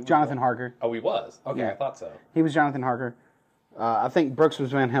not, but he was Jonathan Harker. Oh, he was. Okay, yeah. I thought so. He was Jonathan Harker. I think Brooks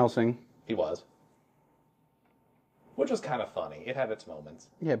was Van Helsing. He was. Which was kind of funny. It had its moments.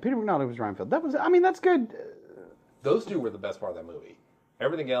 Yeah, Peter McNally was Reinfeld. That's good. Those two were the best part of that movie.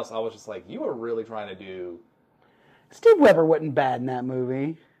 Everything else, I was just like, you were really trying to do... Steve Weber wasn't bad in that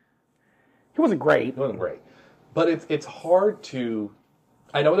movie. He wasn't great. He wasn't great. But it's hard to...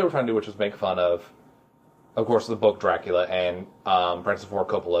 I know what they were trying to do, which was make fun of course, the book Dracula and Francis Ford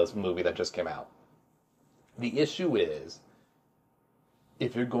Coppola's movie that just came out. The issue is,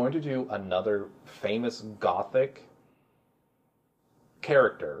 if you're going to do another famous Gothic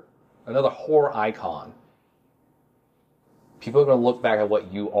character, another horror icon, people are going to look back at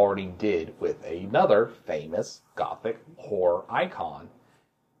what you already did with another famous Gothic horror icon,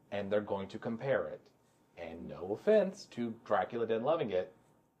 and they're going to compare it. And no offense to Dracula Dead and Loving It,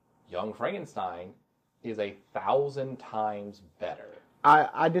 Young Frankenstein is 1,000 times better.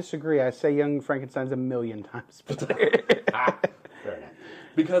 I disagree. I say Young Frankenstein's 1,000,000 times better. Fair enough.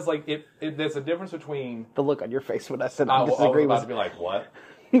 Because, like, there's a difference between... The look on your face when I said I disagree I was about to be like, what?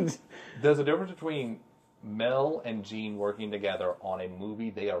 There's a difference between Mel and Gene working together on a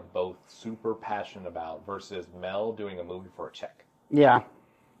movie they are both super passionate about versus Mel doing a movie for a check. Yeah.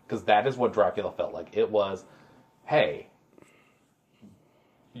 Because that is what Dracula felt like. It was, hey,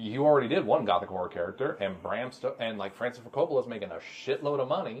 you already did one Gothic horror character, and Francis Ford Coppola's making a shitload of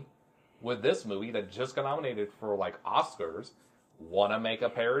money with this movie that just got nominated for, like, Oscars. Want to make a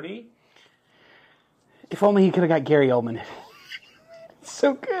parody? If only he could have got Gary Oldman.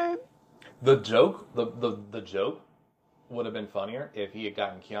 So good. The joke, the joke would have been funnier if he had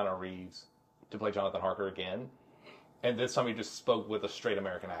gotten Keanu Reeves to play Jonathan Harker again, and this time he just spoke with a straight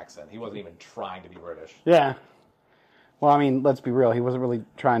American accent. He wasn't even trying to be British. Yeah. Well, I mean, let's be real. He wasn't really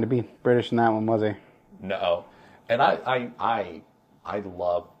trying to be British in that one, was he? No. And I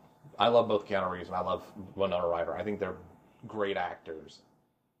love both Keanu Reeves and I love Winona Ryder. I think they're great actors.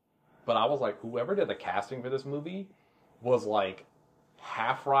 But I was like, whoever did the casting for this movie was like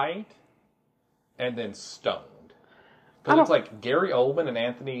half right and then stoned. Because it's like Gary Oldman and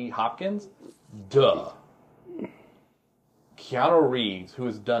Anthony Hopkins, duh. Keanu Reeves, who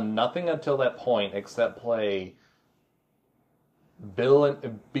has done nothing until that point except play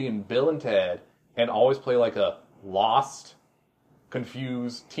being Bill and Ted, and always play like a lost,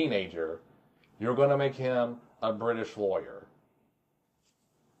 confused teenager, you're going to make him a British lawyer.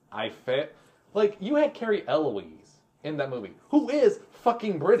 Like, you had Carrie Eloise in that movie, who is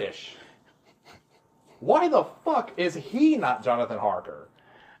fucking British. Why the fuck is he not Jonathan Harker?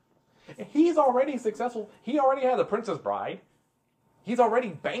 He's already successful. He already had The Princess Bride. He's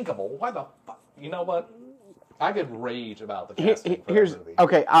already bankable. Why the fuck? You know what? I could rage about the casting for this movie.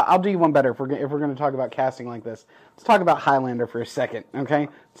 Okay, I'll do you one better if we're going to talk about casting like this. Let's talk about Highlander for a second, okay?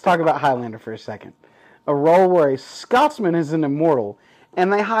 Let's talk about Highlander for a second. A role where a Scotsman is an immortal,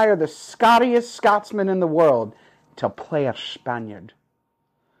 and they hire the Scottiest Scotsman in the world to play a Spaniard.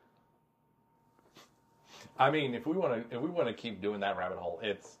 I mean, if we want to keep doing that rabbit hole,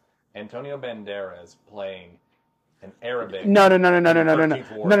 it's Antonio Banderas playing an Arabic. No.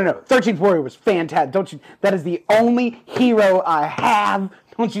 13th Warrior was fantastic. Don't you? That is the only hero I have.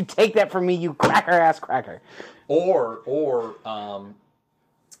 Don't you take that from me, you cracker-ass cracker. Or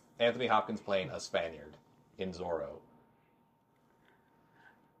Anthony Hopkins playing a Spaniard in Zorro.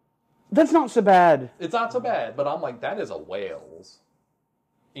 That's not so bad. It's not so bad, but I'm like, that is a Wales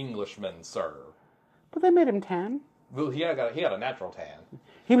Englishman, sir. But they made him tan. Well, he had a natural tan.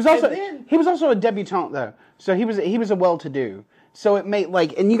 He was also a debutante though, so he was a well-to-do. So it made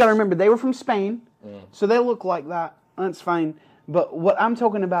and you got to remember they were from Spain, so they look like that. That's fine. But what I'm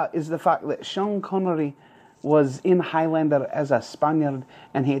talking about is the fact that Sean Connery was in Highlander as a Spaniard,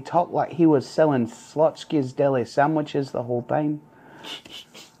 and he talked like he was selling Slotsky's deli sandwiches the whole time.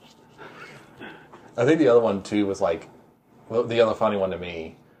 I think the other one too was the other funny one to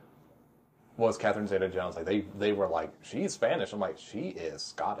me was Catherine Zeta-Jones. Like they were like, she's Spanish. I'm like, she is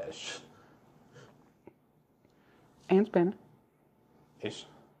Scottish. And Spanish. Ish.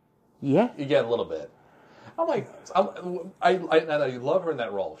 Yeah. Yeah, a little bit. I'm like, I love her in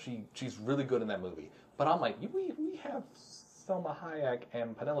that role. She's really good in that movie. But I'm like, we have Selma Hayek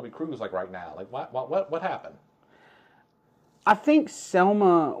and Penelope Cruz right now. Like, what happened? I think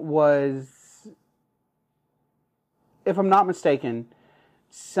Selma was, if I'm not mistaken,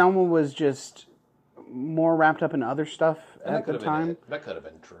 Selma was just more wrapped up in other stuff at the time. That could have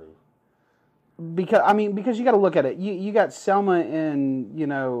been true. Because you got to look at it. You got Selma in,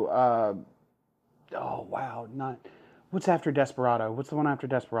 what's after Desperado? What's the one after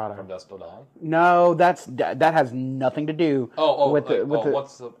Desperado? From Dusk Till Dawn? No, that has nothing to do with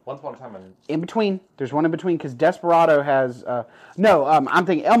Once Upon a Time in between. There's one in between because Desperado has I'm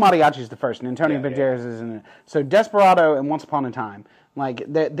thinking El Mariachi is the first, and Antonio Banderas is in it. So Desperado and Once Upon a Time,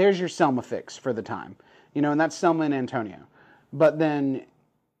 there's your Selma fix for the time, and that's Selma and Antonio. But then,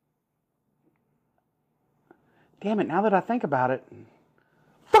 damn it! Now that I think about it.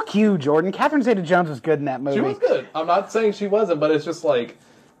 Fuck you, Jordan. Catherine Zeta-Jones was good in that movie. She was good. I'm not saying she wasn't, but it's just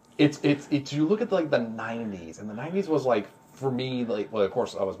it's you look at the 90s, and the 90s was for me well, of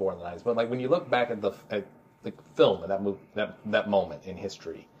course I was born in the 90s, but when you look back at the film and that moment in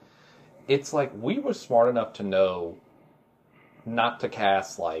history, it's we were smart enough to know not to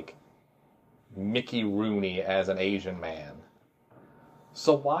cast Mickey Rooney as an Asian man.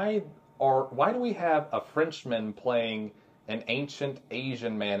 So why do we have a Frenchman playing an ancient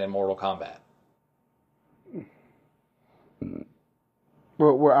Asian man in Mortal Kombat?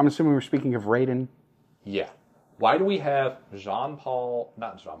 I'm assuming we're speaking of Raiden. Yeah. Why do we have Jean-Claude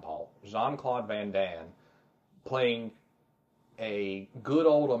Van Damme playing a good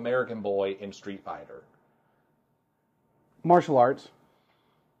old American boy in Street Fighter? Martial arts.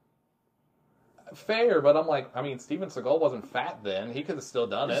 Fair, but I'm Steven Seagal wasn't fat then. He could have still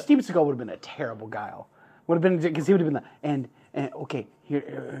done it. Steven Seagal would have been a terrible Guile. Would have been because he would have been and okay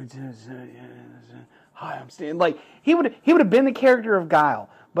here. Hi, I'm Steven. He would have been the character of Guile.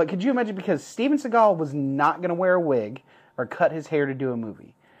 But could you imagine, because Steven Seagal was not going to wear a wig or cut his hair to do a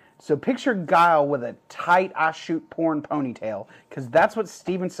movie. So picture Guile with a tight I shoot porn ponytail, because that's what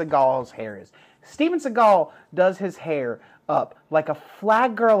Steven Seagal's hair is. Steven Seagal does his hair up like a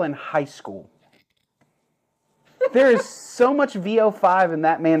flag girl in high school. There is so much VO5 in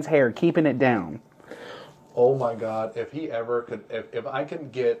that man's hair, keeping it down. Oh my God! If he ever could, if I can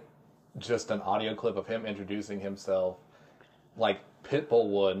get just an audio clip of him introducing himself, like Pitbull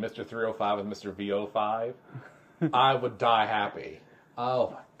would, Mr. 305 and Mr. VO5, I would die happy.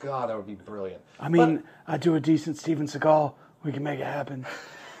 Oh my God, that would be brilliant. I do a decent Steven Seagal. We can make it happen.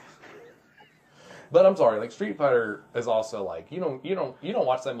 But I'm sorry, Street Fighter is also you don't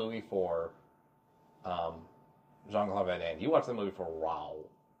watch that movie for Jean-Claude Van Damme. You watch that movie for Raul,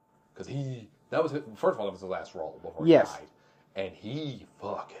 because that was first of all, that was his last role before he died, and he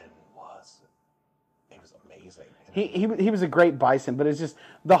fucking was. He was amazing. He was a great Bison, but it's just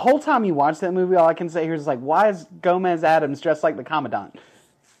the whole time you watch that movie, all I can say here is why is Gomez Adams dressed like the Commandant?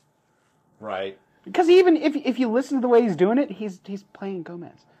 Right. Because even if you listen to the way he's doing it, he's playing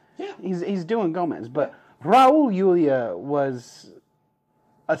Gomez. Yeah. He's doing Gomez. But Raul Julia was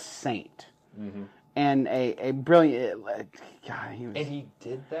a saint. Mm-hmm. And a brilliant... God, he was... And he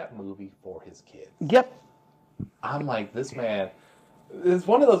did that movie for his kids. Yep. I'm like, this man... He's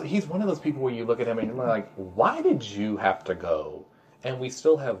one of those people where you look at him and you're like, why did you have to go? And we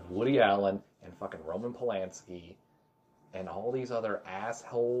still have Woody Allen and fucking Roman Polanski and all these other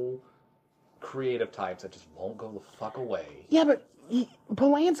asshole creative types that just won't go the fuck away. Yeah, but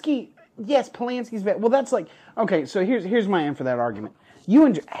Polanski... Yes, Polanski's... Well, that's like... Okay, so here's my end for that argument. You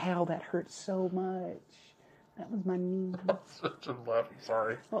enjoy... Ow, that hurts so much. That was my knee. Such a laugh. I'm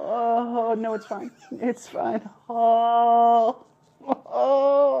sorry. Oh, no, it's fine. It's fine. Oh,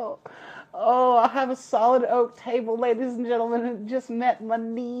 I have a solid oak table, ladies and gentlemen. It just met my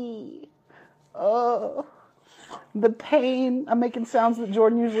knee. Oh, the pain. I'm making sounds that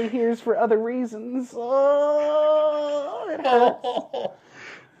Jordan usually hears for other reasons. Oh, it hurts.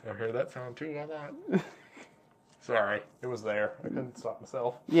 I hear that sound too a lot. Sorry, it was there. I couldn't stop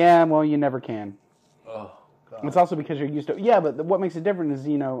myself. Yeah, well, you never can. Oh, God. It's also because you're used to... Yeah, but what makes it different is,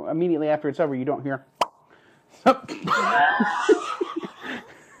 immediately after it's over, you don't hear...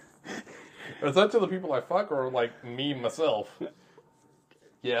 Is that to the people I fuck or like me myself?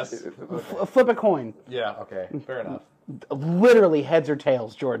 Yes. Okay. Flip a coin. Yeah, okay. Fair enough. Literally heads or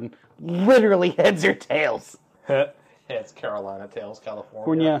tails, Jordan. Literally heads or tails. Heads, Carolina. Tails,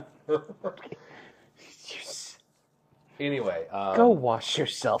 California. Anyway. Go wash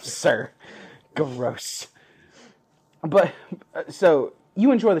yourself, sir. Gross. But, so,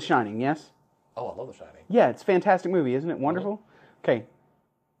 you enjoy The Shining, yes? Oh, I love The Shining. Yeah, it's a fantastic movie, isn't it? Wonderful? Mm-hmm. Okay.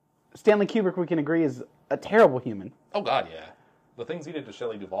 Stanley Kubrick, we can agree, is a terrible human. Oh, God, yeah. The things he did to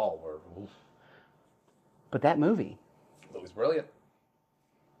Shelley Duvall were... Oof. But that movie... It was brilliant.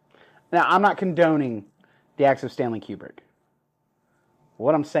 Now, I'm not condoning the acts of Stanley Kubrick.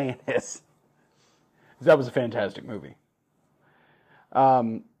 What I'm saying is that was a fantastic movie.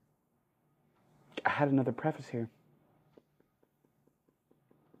 I had another preface here.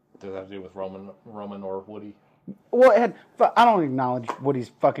 Does that have to do with Roman or Woody? Well, I don't acknowledge Woody's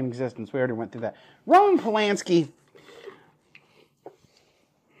fucking existence. We already went through that. Roman Polanski.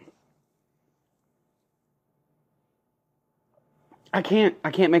 I can't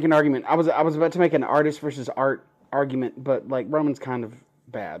make an argument. I was about to make an artist versus art argument, but like Roman's kind of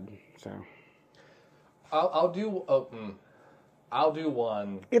bad. So I'll do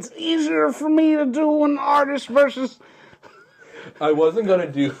one. It's easier for me to do an artist versus. I wasn't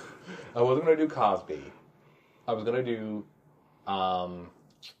gonna do Cosby. I was gonna do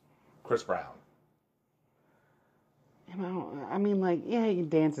Chris Brown. I mean, like, yeah, he can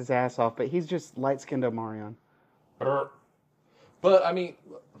dance his ass off, but he's just light-skinned Omarion. But I mean,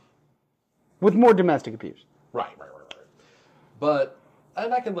 with more domestic abuse. Right. But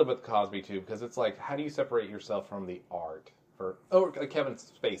and I can live with Cosby too, because it's like, how do you separate yourself from the art? Kevin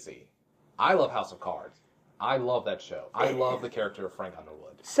Spacey. I love House of Cards. I love that show. I love the character of Frank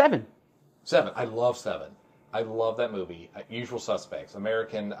Underwood. Seven. I love Seven. I love that movie. Usual Suspects.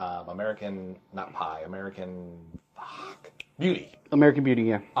 American, not Pie. Beauty. American Beauty,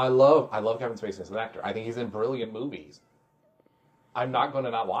 yeah. I love Kevin Spacey as an actor. I think he's in brilliant movies. I'm not going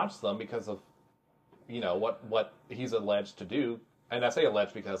to not watch them because of, what he's alleged to do. And I say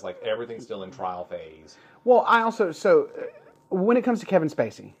alleged because, like, everything's still in trial phase. Well, when it comes to Kevin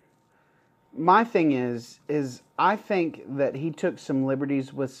Spacey, my thing is I think that he took some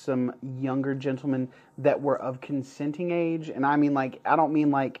liberties with some younger gentlemen that were of consenting age. And I mean, like, I don't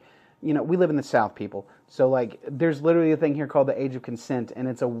mean like, we live in the South, people. So, like, there's literally a thing here called the age of consent, and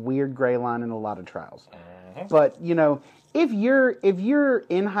it's a weird gray line in a lot of trials. Mm-hmm. But, if you're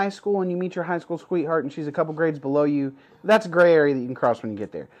in high school and you meet your high school sweetheart and she's a couple grades below you, that's a gray area that you can cross when you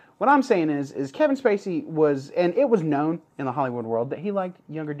get there. What I'm saying is Kevin Spacey was, and it was known in the Hollywood world that he liked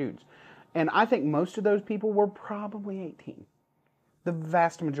younger dudes. And I think most of those people were probably 18. The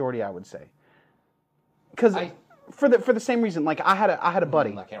vast majority, I would say. Because for the same reason, like I had a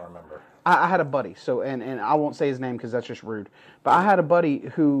buddy. I can't remember. I had a buddy, so and I won't say his name because that's just rude. But I had a buddy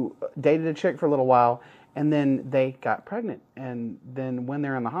who dated a chick for a little while, and then they got pregnant. And then when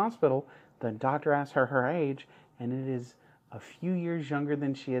they're in the hospital, the doctor asked her age, and it is a few years younger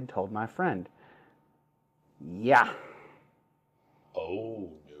than she had told my friend. Yeah. Oh,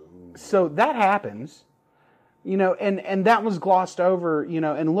 no. So that happens, and that was glossed over,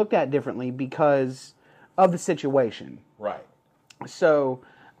 and looked at differently because of the situation. Right. So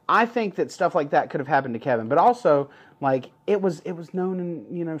I think that stuff like that could have happened to Kevin, but also, like, it was known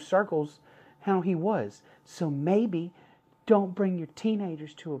in, circles how he was. So maybe don't bring your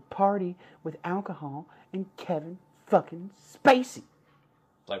teenagers to a party with alcohol and Kevin fucking Spacey.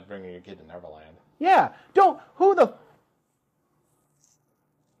 It's like bringing your kid to Neverland. Yeah. Who the...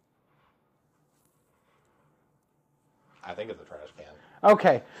 I think it's a trash can.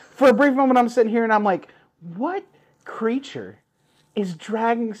 Okay. For a brief moment, I'm sitting here and I'm like, what creature is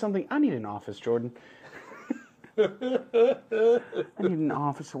dragging something? I need an office, Jordan. I need an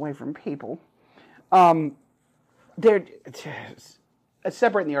office away from people. They're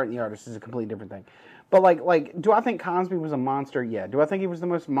separating the art and the artist is a completely different thing. But like, do I think Cosby was a monster? Yeah. Do I think he was the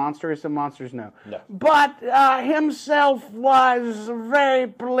most monstrous of monsters? No. No. But himself was very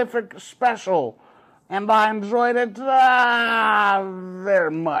prolific, special, and I enjoyed it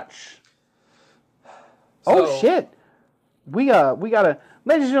very much. Oh shit! We gotta,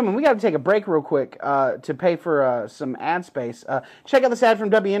 ladies and gentlemen, we gotta take a break real quick to pay for some ad space. Check out this ad from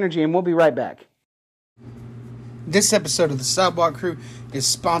W Energy, and we'll be right back. This episode of the Sidewalk Crew is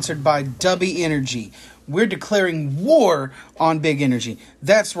sponsored by W Energy. We're declaring war on big energy.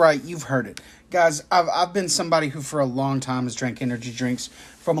 That's right, you've heard it. Guys, I've been somebody who for a long time has drank energy drinks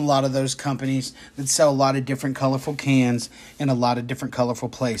from a lot of those companies that sell a lot of different colorful cans in a lot of different colorful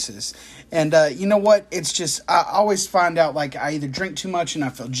places. And you know what? It's just, I always find out like I either drink too much and I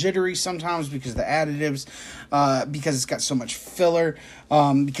feel jittery sometimes because of the additives, because it's got so much filler,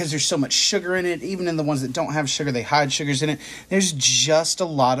 because there's so much sugar in it. Even in the ones that don't have sugar, they hide sugars in it. There's just a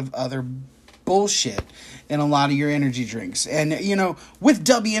lot of other bullshit in a lot of your energy drinks. And, you know, with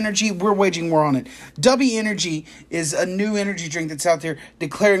W Energy, we're waging war on it. W Energy is a new energy drink that's out there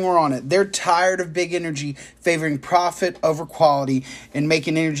declaring war on it. They're tired of big energy favoring profit over quality and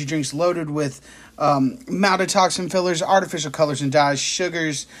making energy drinks loaded with maltotoxin fillers, artificial colors and dyes,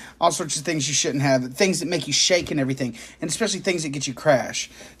 sugars, all sorts of things you shouldn't have, things that make you shake and everything, and especially things that get you crash.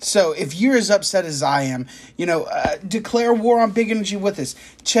 So if you're as upset as I am, you know, declare war on big energy with us.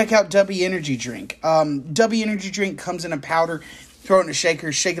 Check out W Energy Drink. W Energy Drink comes in a powder, throw it in a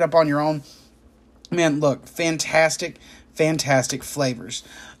shaker, shake it up on your own. Man, look, fantastic flavors.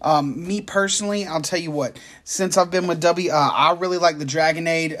 Me personally, I'll tell you what, since I've been with W, I really like the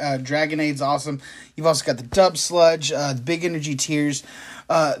Dragonade. Dragonade's awesome. You've also got the Dub Sludge, the Big Energy Tears.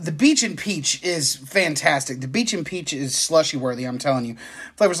 The Beach and Peach is fantastic. The Beach and Peach is slushy worthy, I'm telling you.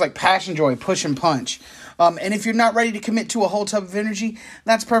 Flavors like Passion Joy, Push and Punch. And if you're not ready to commit to a whole tub of energy,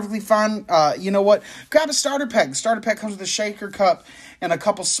 that's perfectly fine. You know what? Grab a starter pack. The starter pack comes with a shaker cup and a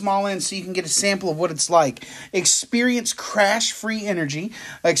couple small ends so you can get a sample of what it's like. Experience crash-free energy.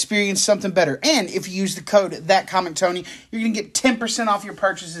 Experience something better. And if you use the code ThatComicTony, you're going to get 10% off your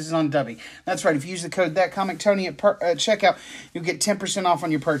purchases on W. That's right. If you use the code ThatComicTony at checkout, you'll get 10% off on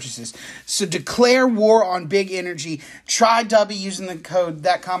your purchases. So declare war on big energy. Try W using the code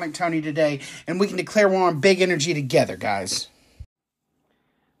ThatComicTony today, and we can declare war on big energy together, guys.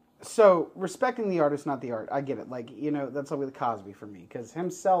 So, respecting the artist, not the art. I get it. Like, you know, that's like with Cosby for me. Because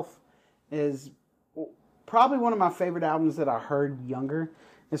himself is probably one of my favorite albums that I heard younger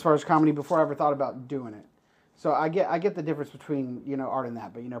as far as comedy before I ever thought about doing it. So, I get the difference between, you know, art and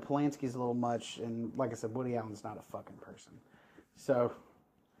that. But, you know, Polanski's a little much. And like I said, Woody Allen's not a fucking person. So,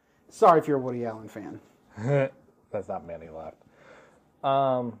 sorry if you're a Woody Allen fan. That's not many left.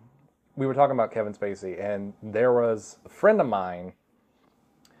 We were talking about Kevin Spacey. And there was a friend of mine...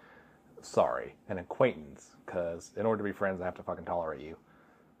 an acquaintance, because in order to be friends, I have to fucking tolerate you.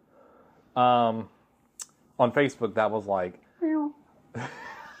 On Facebook, that was like,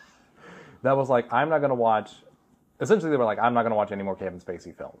 I'm not going to watch, essentially they were like, I'm not going to watch any more Kevin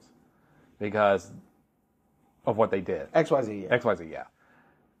Spacey films, because of what they did. XYZ, yeah. XYZ, yeah.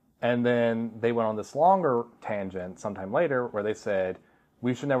 And then they went on this longer tangent sometime later, where they said,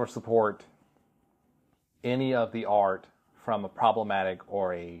 we should never support any of the art from a problematic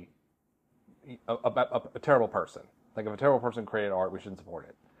or a terrible person. Like, if a terrible person created art, we shouldn't support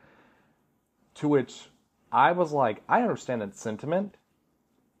it. To which I was like, I understand that sentiment,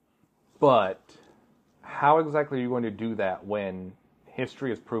 but how exactly are you going to do that when history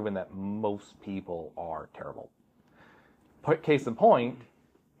has proven that most people are terrible? Case in point,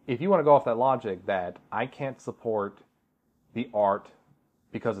 if you want to go off that logic that I can't support the art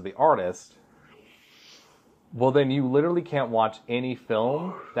because of the artist, well, then you literally can't watch any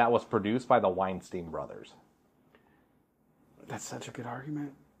film that was produced by the Weinstein brothers. That's such a good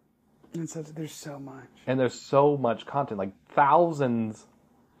argument. There's so much. And there's so much content, like thousands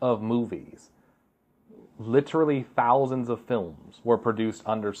of movies. Literally thousands of films were produced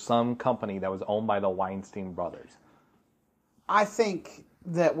under some company that was owned by the Weinstein brothers. I think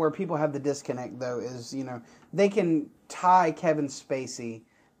that where people have the disconnect, though, is, you know, they can tie Kevin Spacey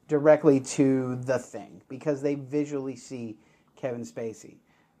directly to The Thing because they visually see Kevin Spacey.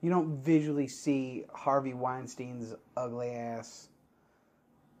 You don't visually see Harvey Weinstein's ugly ass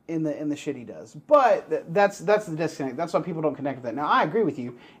in the shit he does. But that's the disconnect. That's why people don't connect with that. Now, I agree with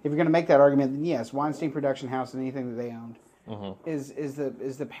you. If you're going to make that argument, then yes, Weinstein Production House and anything that they owned is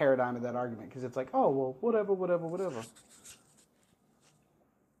the paradigm of that argument, because it's like, oh well, whatever.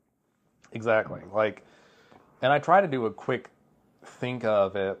 Exactly. Like, and I try to do a quick think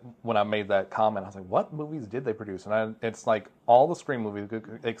of it when I made that comment. I was like, what movies did they produce? And it's like all the Scream movies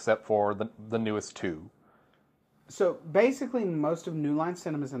except for the newest two. So basically, most of New Line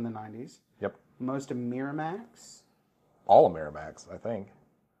Cinema's in the 90s. Yep. Most of Miramax. All of Miramax, I think.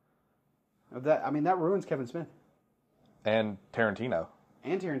 That ruins Kevin Smith. And Tarantino.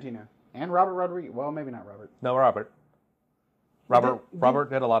 And Robert Rodriguez. Well, maybe not Robert. No, Robert. Robert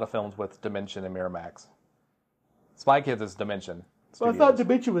did a lot of films with Dimension and Miramax. Spy Kids is Dimension. Well, I thought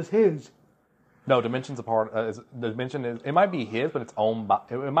Dimension was his. No, Dimension's a part. Dimension is. It might be his, but it's owned by.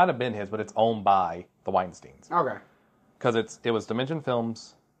 It might have been his, but it's owned by the Weinsteins. Okay. Because it was Dimension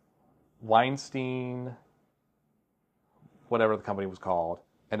Films, Weinstein, whatever the company was called,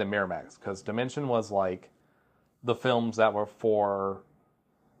 and then Miramax. Because Dimension was like the films that were for,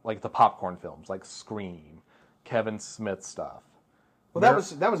 like the popcorn films, like Scream, Kevin Smith stuff. Well, that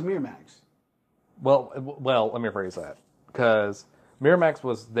was Miramax. Well, let me rephrase that. Because Miramax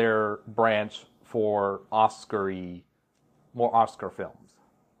was their branch for more Oscar films.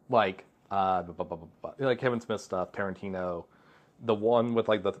 Like Kevin Smith stuff, Tarantino. The one with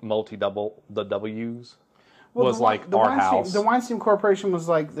like the the W's was like Art House. The Weinstein Corporation was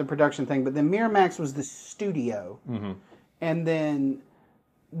like the production thing, but then Miramax was the studio. Mm-hmm. And then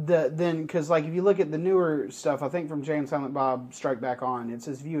because like if you look at the newer stuff, I think from Jay and Silent Bob Strike Back On, it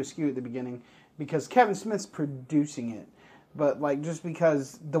says View Askew at the beginning because Kevin Smith's producing it. But like just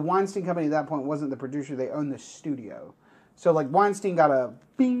because the Weinstein Company at that point wasn't the producer, they owned the studio. So like Weinstein got a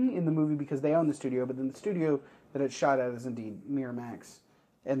bing in the movie because they own the studio, but then the studio that it's shot at is indeed Miramax.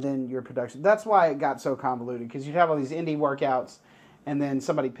 And then your production. That's why it got so convoluted, because you'd have all these indie workouts and then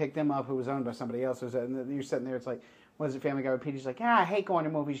somebody picked them up who was owned by somebody else. And then you're sitting there, it's like, what is it, Family Guy repeat? He's like, I hate going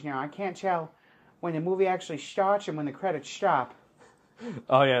to movies now. I can't tell when the movie actually starts and when the credits stop.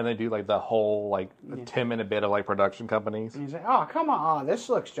 Oh yeah, and they do like the whole like 10-minute bit of like production companies. And he's like, oh come on, this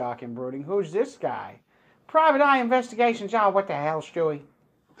looks dark and brooding. Who's this guy? Private Eye Investigations. Oh, what the hell, Stewie?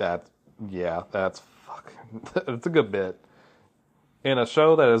 That's fucking. It's a good bit. In a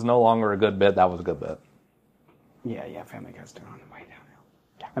show that is no longer a good bit, that was a good bit. Yeah, Family Guy's doing on the way downhill.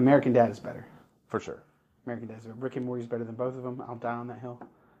 Yeah. American Dad is better. For sure. American Dad is better. Rick and Morty's better than both of them. I'll die on that hill.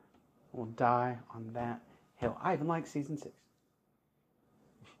 We'll die on that hill. I even like season 6.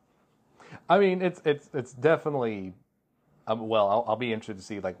 I mean, it's definitely. Well, I'll be interested to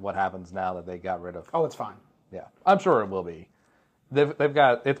see like what happens now that they got rid of. Oh, it's fine. Yeah, I'm sure it will be. They've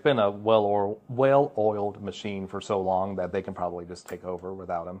got. It's been a well-oiled machine for so long that they can probably just take over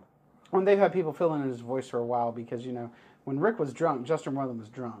without him. When they've had people fill in his voice for a while because when Rick was drunk, Justin Roiland was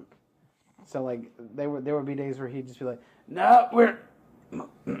drunk. So like there would be days where he'd just be like, "No, we're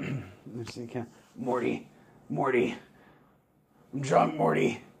let's see, Morty, I'm drunk,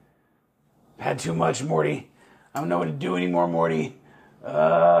 Morty. Had too much, Morty. I don't know what to do anymore, Morty.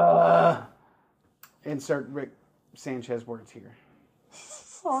 Insert Rick Sanchez words here.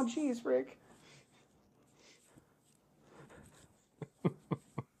 Oh, jeez, Rick.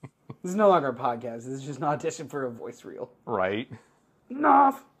 This is no longer a podcast. This is just an audition for a voice reel. Right.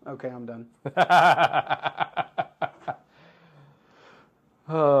 Enough. Okay, I'm done.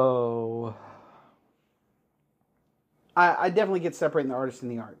 Oh. I definitely get separating the artist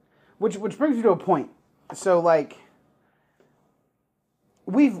and the art. Which brings me to a point. So, like,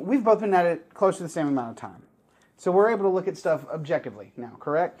 we've both been at it close to the same amount of time. So we're able to look at stuff objectively now,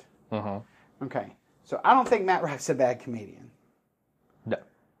 correct? Mm-hmm. Okay. So I don't think Matt Rife a bad comedian. No.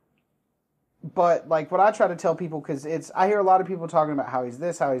 But, like, what I try to tell people, because I hear a lot of people talking about how he's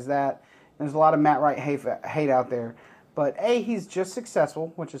this, how he's that. And there's a lot of Matt Rife hate out there. But, A, he's just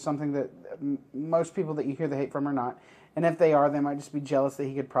successful, which is something that most people that you hear the hate from are not. And if they are, they might just be jealous that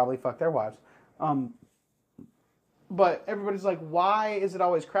he could probably fuck their wives. But everybody's like, why is it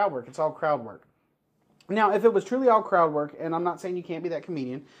always crowd work? It's all crowd work. Now, if it was truly all crowd work, and I'm not saying you can't be that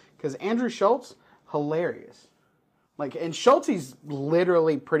comedian, because Andrew Schultz, hilarious. Like, and Schultz, he's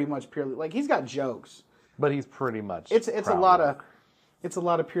literally pretty much purely, like, he's got jokes. But he's pretty much It's a lot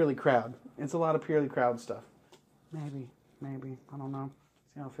of purely crowd. It's a lot of purely crowd stuff. Maybe. I don't know.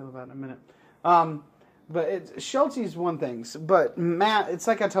 See how I feel about it in a minute. But Schultz is one thing. But Matt, it's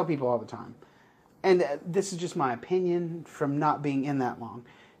like I tell people all the time. And this is just my opinion from not being in that long.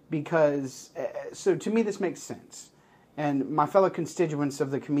 Because, so to me, this makes sense. And my fellow constituents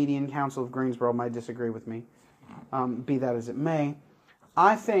of the Comedian Council of Greensboro might disagree with me, be that as it may.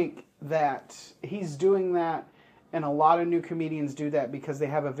 I think that he's doing that, and a lot of new comedians do that because they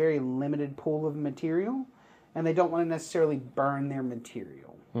have a very limited pool of material, and they don't want to necessarily burn their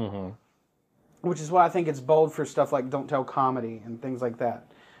material. Mm-hmm. Which is why I think it's bold for stuff like Don't Tell Comedy and things like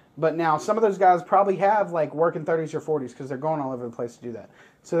that. But now some of those guys probably have like working 30s or 40s because they're going all over the place to do that.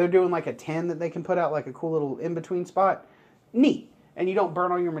 So they're doing like a 10 that they can put out, like a cool little in-between spot. Neat. And you don't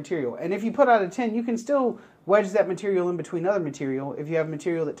burn all your material. And if you put out a 10, you can still wedge that material in between other material if you have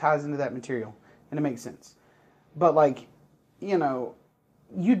material that ties into that material. And it makes sense. But like, you know,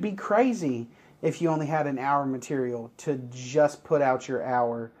 you'd be crazy if you only had an hour material to just put out your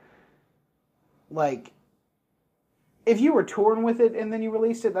hour. Like, if you were touring with it and then you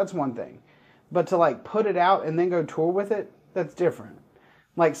released it, that's one thing. But to like put it out and then go tour with it, that's different.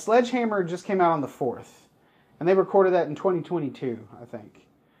 Like Sledgehammer just came out on the 4th. And they recorded that in 2022, I think.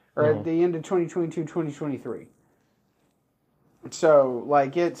 Or at the end of 2022, 2023. So,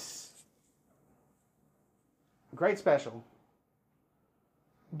 like, it's a great special.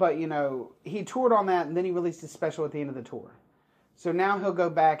 But, you know, he toured on that and then he released his special at the end of the tour. So now he'll go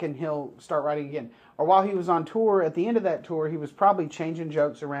back and he'll start writing again. Or while he was on tour, at the end of that tour, he was probably changing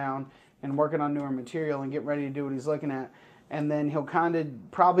jokes around and working on newer material and getting ready to do what he's looking at. And then he'll kind of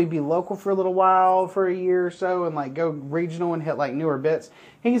probably be local for a little while, for a year or so, and like go regional and hit like newer bits.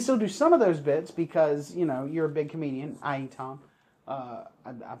 He can still do some of those bits because, you know, you're a big comedian, i.e. Tom. I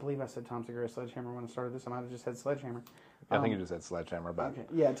believe I said Tom Segura Sledgehammer when I started this. I might have just said Sledgehammer. I think you just said Sledgehammer, but... Okay.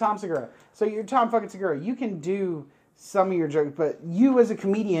 Yeah, Tom Segura. So you're Tom fucking Segura. You can do some of your jokes, but you as a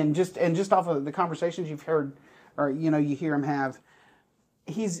comedian, just off of the conversations you've heard, or, you know, you hear him have...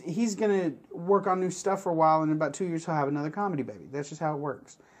 He's gonna work on new stuff for a while, and in about 2 years he'll have another comedy baby. That's just how it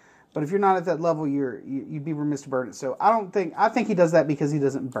works. But if you're not at that level, you'd be remiss to burn it. So I think he does that because he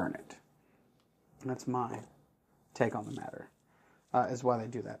doesn't burn it. That's my take on the matter. Is why they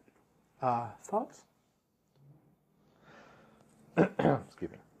do that. Thoughts?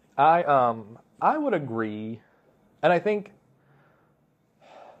 Excuse me. I would agree, and I think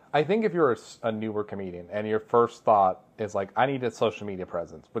if you're a newer comedian and your first thought is like, I need a social media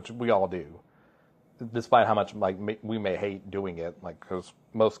presence, which we all do, despite how much like we may hate doing it, like because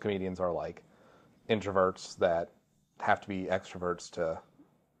most comedians are like introverts that have to be extroverts to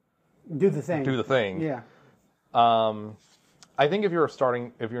do the thing. Yeah. I think if you're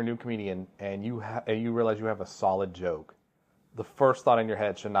a new comedian and you realize you have a solid joke, the first thought in your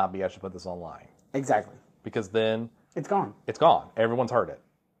head should not be, I should put this online. Exactly. Because then it's gone. It's gone. Everyone's heard it.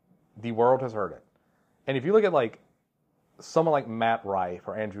 The world has heard it. And if you look at like someone like Matt Rife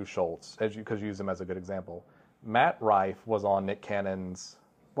or Andrew Schultz, because you use them as a good example, Matt Rife was on Nick Cannon's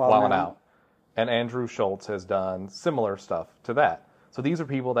Wild 'N Out, and Andrew Schultz has done similar stuff to that. So these are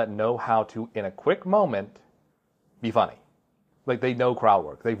people that know how to, in a quick moment, be funny. Like they know crowd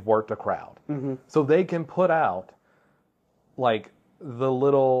work. They've worked a crowd. Mm-hmm. So they can put out like the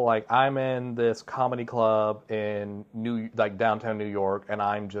little, like, I'm in this comedy club in downtown New York, and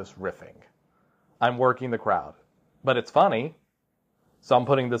I'm just riffing. I'm working the crowd. But it's funny, so I'm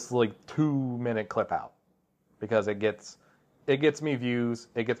putting this like 2-minute clip out. Because it gets me views,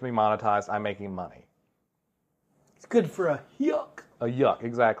 it gets me monetized, I'm making money. It's good for a yuck. A yuck,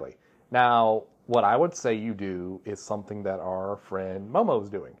 exactly. Now, what I would say you do is something that our friend Momo's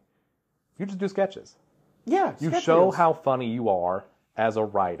doing. You just do sketches. Yeah, you show how funny you are as a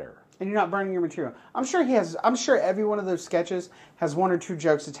writer. And you're not burning your material. I'm sure every one of those sketches has 1 or 2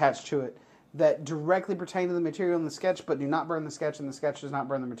 jokes attached to it that directly pertain to the material in the sketch, but do not burn the sketch, and the sketch does not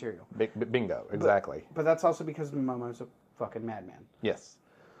burn the material. Bingo, exactly. But that's also because Momo's a fucking madman. Yes.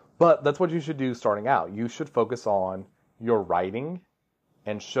 But that's what you should do starting out. You should focus on your writing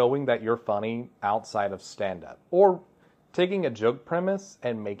and showing that you're funny outside of stand-up. Or taking a joke premise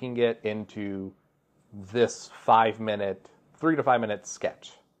and making it into this 3 to 5 minute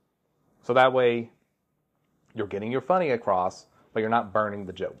sketch. So that way you're getting your funny across, but you're not burning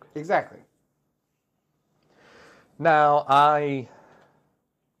the joke. Exactly. Now, I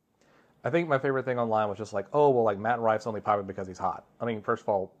think my favorite thing online was just like, oh, well, like Matt Rife's only popular because he's hot. I mean, first of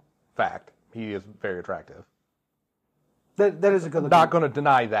all, fact, he is very attractive. That is a good look. Not going to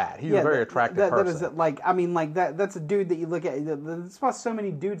deny that. He's a very attractive person. That is like, I mean, like that's a dude that you look at. That's why so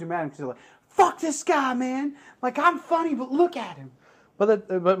many dudes are mad because they're like, fuck this guy, man. Like, I'm funny, but look at him.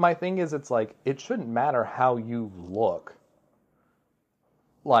 But my thing is, it's like, it shouldn't matter how you look.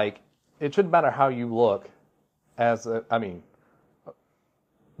 Like, it shouldn't matter how you look let me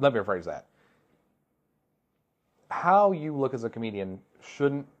rephrase that. How you look as a comedian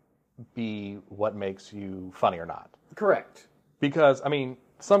shouldn't be what makes you funny or not. Correct. Because, I mean,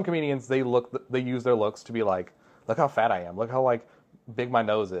 some comedians, they use their looks to be like, look how fat I am. Look how, like, big my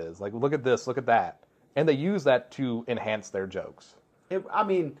nose is. Like, look at this, look at that. And they use that to enhance their jokes. I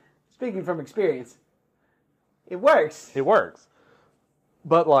mean, speaking from experience, it works. It works.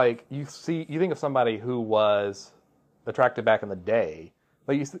 But, like, you think of somebody who was attractive back in the day.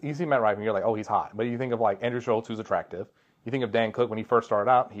 Like, you see Matt Rife and you're like, oh, he's hot. But you think of, like, Andrew Schultz, who's attractive. You think of Dan Cook when he first started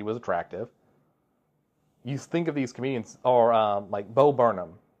out, he was attractive. You think of these comedians, or, like, Bo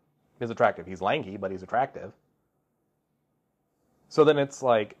Burnham is attractive. He's lanky, but he's attractive. So then it's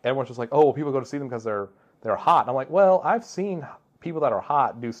like, everyone's just like, oh, well, people go to see them because they're hot. And I'm like, well, I've seen people that are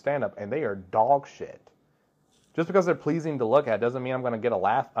hot do stand-up, and they are dog shit. Just because they're pleasing to look at doesn't mean I'm going to get a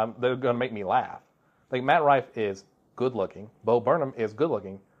laugh. They're going to make me laugh. Like, Matt Rife is good-looking. Bo Burnham is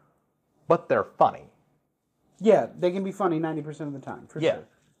good-looking. But they're funny. Yeah, they can be funny 90% of the time, for sure.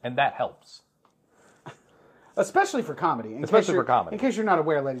 And that helps. Especially for comedy. In case you're not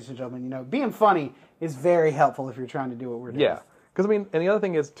aware, ladies and gentlemen, being funny is very helpful if you're trying to do what we're doing. Yeah. Because, I mean, and the other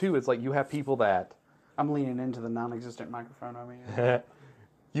thing is, too, it's like you have people that... I'm leaning into the non-existent microphone over here.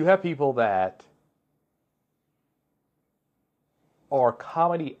 You have people that are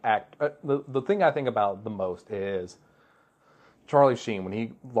comedy act... the thing I think about the most is Charlie Sheen, when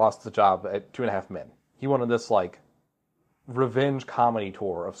he lost the job at 2.5 Men. He wanted this, like, revenge comedy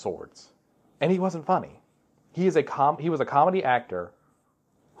tour of sorts. And he wasn't funny. He was a comedy actor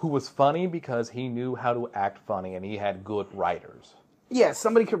who was funny because he knew how to act funny and he had good writers. Yeah,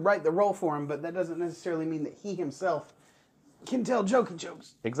 somebody could write the role for him, but that doesn't necessarily mean that he himself can tell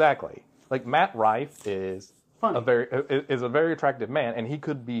jokes. Exactly. Like, Matt Rife is funny. a very attractive man, and he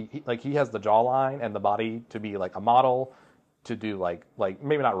could be he has the jawline and the body to be like a model, to do like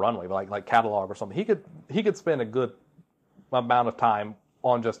maybe not runway, but like catalog or something. He could spend a good amount of time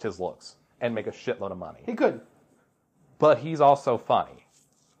on just his looks and make a shitload of money. He could. But he's also funny.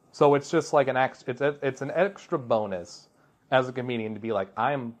 So it's just like it's an extra bonus as a comedian to be like,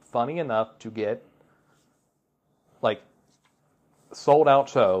 I am funny enough to get like sold out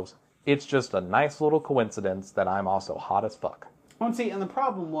shows. It's just a nice little coincidence that I'm also hot as fuck. Well, see, and the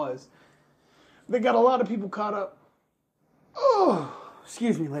problem was they got a lot of people caught up. Oh,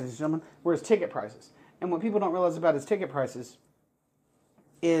 excuse me, ladies and gentlemen. Were his ticket prices, and what people don't realize about his ticket prices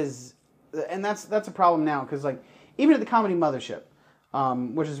is, and that's a problem now because like even at the Comedy Mothership,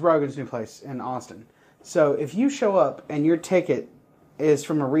 which is Rogan's new place in Austin. So if you show up and your ticket is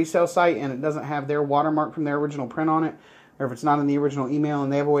from a resale site and it doesn't have their watermark from their original print on it, or if it's not in the original email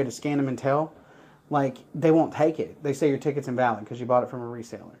and they have a way to scan them and tell, like, they won't take it. They say your ticket's invalid because you bought it from a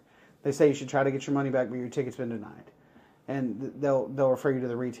reseller. They say you should try to get your money back, but your ticket's been denied. And they'll refer you to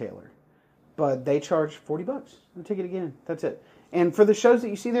the retailer. But they charge $40 the ticket again. That's it. And for the shows that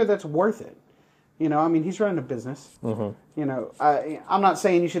you see there, that's worth it. I mean, he's running a business. Mm-hmm. I'm not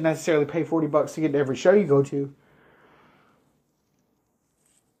saying you should necessarily pay $40 to get to every show you go to.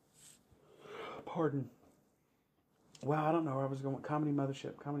 Pardon. Wow, I don't know where I was going. Comedy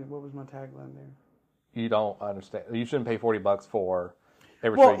Mothership. What was my tagline there? You don't understand. You shouldn't pay $40 for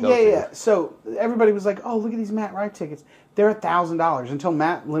every show you go to. Yeah. So everybody was like, oh, look at these Matt Rife tickets. They're $1,000. Until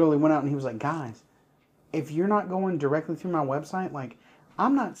Matt literally went out and he was like, guys, if you're not going directly through my website, like,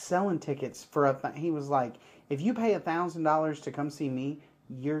 I'm not selling tickets for he was like, if you pay $1,000 to come see me,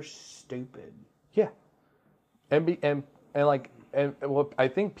 you're stupid. Yeah. And I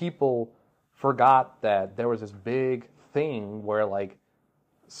think people forgot that there was this big thing where like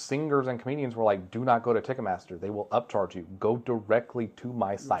singers and comedians were like, do not go to Ticketmaster. They will upcharge you. Go directly to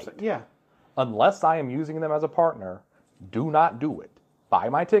my site. Yeah. Unless I am using them as a partner, do not do it. Buy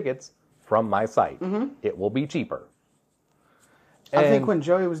my tickets from my site. Mm-hmm. It will be cheaper. I think when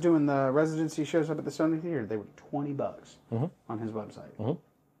Joey was doing the residency shows up at the Sony Theater, they were $20 mm-hmm. on his website. Mm-hmm.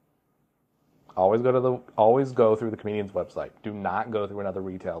 Always go through the comedian's website. Do not go through another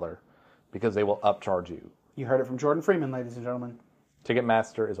retailer because they will upcharge you. You heard it from Jordan Freeman, ladies and gentlemen.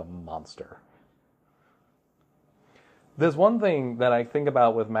 Ticketmaster is a monster. There's one thing that I think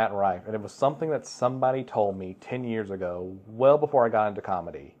about with Matt Rife, and it was something that somebody told me 10 years ago, well before I got into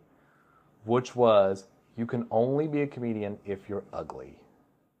comedy, which was, you can only be a comedian if you're ugly.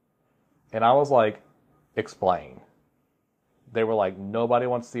 And I was like, explain. They were like, nobody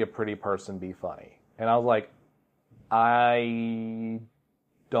wants to see a pretty person be funny. And I was like, I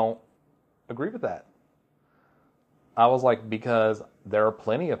don't agree with that. I was like, because there are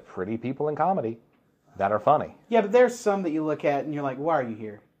plenty of pretty people in comedy that are funny. Yeah, but there's some that you look at and you're like, why are you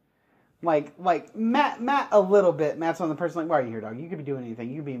here? Like Matt a little bit. Matt's on the person like, why are you here, dog? You could be doing anything.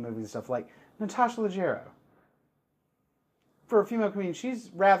 You could be in movies and stuff. Like Natasha Leggero. For a female comedian, she's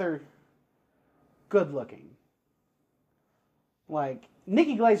rather good looking. Like,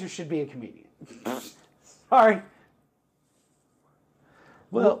 Nikki Glaser should be a comedian. Sorry.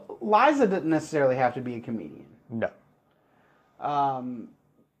 Well, Liza didn't necessarily have to be a comedian. no.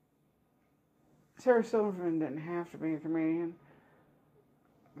 Sarah Silverman didn't have to be a comedian.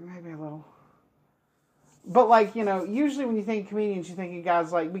 Maybe a little. But like, usually when you think of comedians, you think of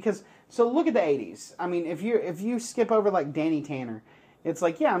guys like, so look at the 80s. I mean, if you skip over like Danny Tanner, it's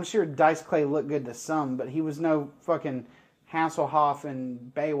like, yeah, I'm sure Dice Clay looked good to some, but he was no fucking Hasselhoff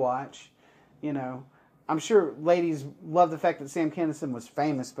and Baywatch, I'm sure ladies love the fact that Sam Kinison was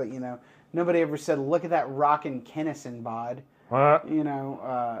famous, but nobody ever said, look at that rockin' Kinison bod. What?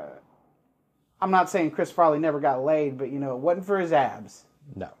 I'm not saying Chris Farley never got laid, but it wasn't for his abs.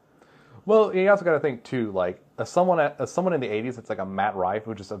 No. Well, you also got to think too, like someone in the '80s, it's like a Matt Rife,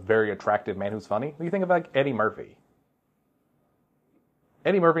 who's just a very attractive man who's funny. You think of like Eddie Murphy.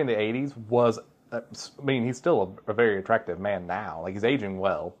 Eddie Murphy in the '80s was, he's still a very attractive man now. Like he's aging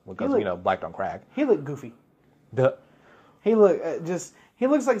well because black don't crack. He looked goofy. Duh. He looked he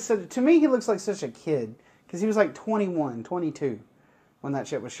looks like to me he looks like such a kid because he was like 21, 22 when that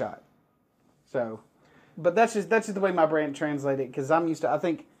shit was shot. So, but that's just the way my brain translated it because I'm used to. I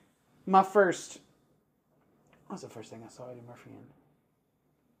think my first. What was the first thing I saw Eddie Murphy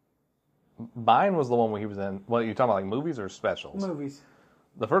in? Mine was the one where he was in. Well, you're talking about like movies or specials? Movies.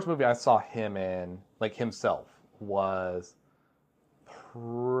 The first movie I saw him in, like himself, was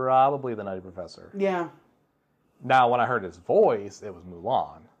probably The Nutty Professor. Yeah. Now, when I heard his voice, it was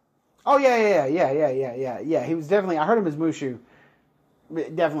Mulan. Oh yeah. He was definitely. I heard him as Mushu.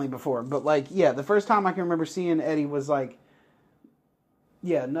 Definitely before, but like, yeah, the first time I can remember seeing Eddie was like,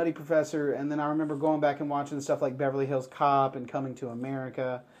 yeah, Nutty Professor, and then I remember going back and watching stuff like Beverly Hills Cop and Coming to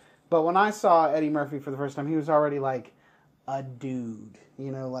America. But when I saw Eddie Murphy for the first time, he was already like a dude,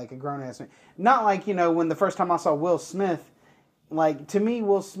 like a grown ass man. Not like when the first time I saw Will Smith, like to me,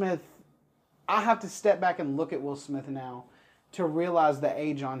 Will Smith, I have to step back and look at Will Smith now to realize the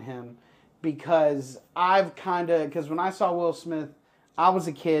age on him because because when I saw Will Smith. I was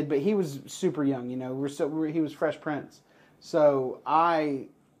a kid, but he was super young, he was Fresh Prince. So I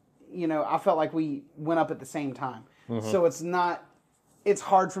felt like we went up at the same time. Mm-hmm. So it's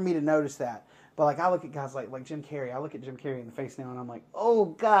hard for me to notice that. But like I look at guys like Jim Carrey. I look at Jim Carrey in the face now and I'm like, oh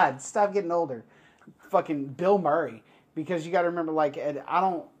God, stop getting older. Fucking Bill Murray. Because you got to remember, like,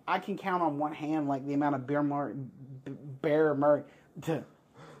 I can count on one hand like the amount of Bill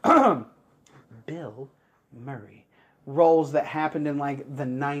Murray roles that happened in like the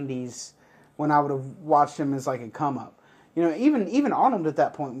 90s when I would have watched him as like a come up. Even Arnold at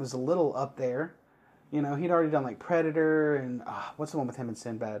that point was a little up there. He'd already done like Predator and what's the one with him and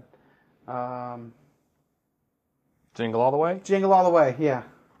Sinbad? Jingle All the Way? Jingle All the Way, yeah.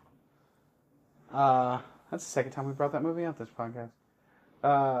 That's the second time we brought that movie up this podcast.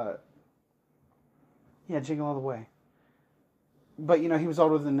 Yeah, Jingle All the Way. But he was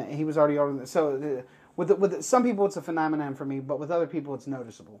already older than so. With some people, it's a phenomenon for me, but with other people, it's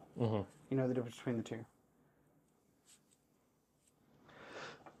noticeable. Mm-hmm. The difference between the two.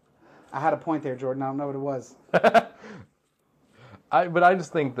 I had a point there, Jordan. I don't know what it was. I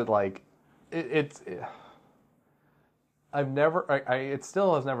just think that like it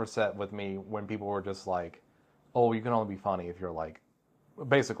still has never set with me when people were just like, oh, you can only be funny if you're like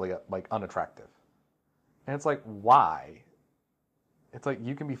basically like unattractive, and it's like why. It's like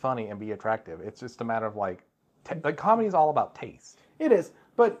you can be funny and be attractive. It's just a matter of like comedy is all about taste. It is,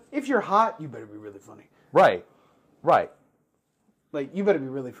 but if you're hot, you better be really funny. Right. Like you better be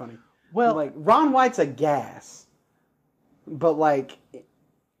really funny. Well, like Ron White's a gas, but like,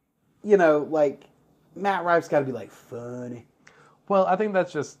 like Matt Rife's got to be like funny. Well, I think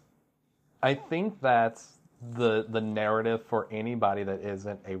that's the narrative for anybody that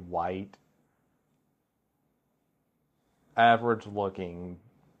isn't a white, average-looking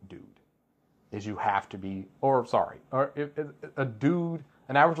dude. Is you have to be, an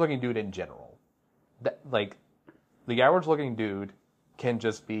average-looking dude in general. Like, the average-looking dude can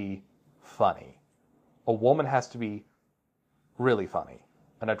just be funny. A woman has to be really funny.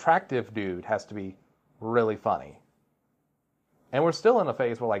 An attractive dude has to be really funny. And we're still in a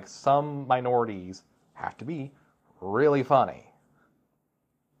phase where, like, some minorities have to be really funny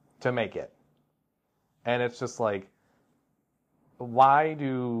to make it. And it's just like, why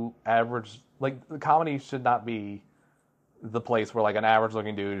do the comedy should not be the place where, like, an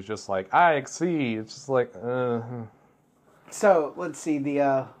average-looking dude is just like, I exceed. It's just like, So, let's see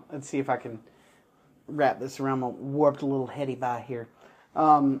if I can wrap this around my warped little heady by here.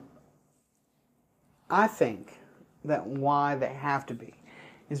 I think that why they have to be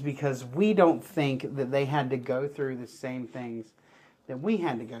is because we don't think that they had to go through the same things that we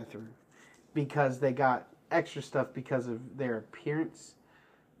had to go through because they got extra stuff because of their appearance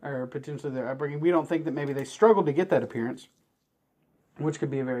or potentially their upbringing. We don't think that maybe they struggled to get that appearance, which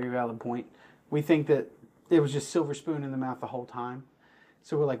could be a very valid point. We think that it was just silver spoon in the mouth the whole time.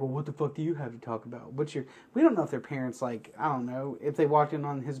 So we're like, well, what the fuck do you have to talk about? We don't know if their parents, like, I don't know, if they walked in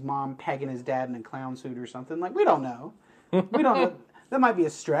on his mom pegging his dad in a clown suit or something. Like, we don't know. We don't know. That might be a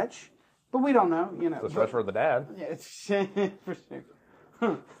stretch, but we don't know. You know, It's a stretch for the dad. Yeah, it's for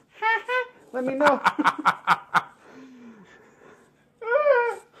sure. Let me know.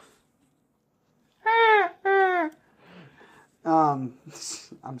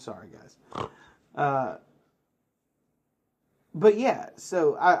 I'm sorry, guys. But yeah,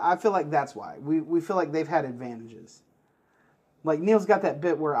 so I feel like that's why. We feel like they've had advantages. Like, Neil's got that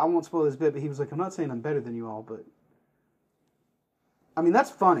bit where, I won't spoil this bit, but he was like, I'm not saying I'm better than you all, but... I mean,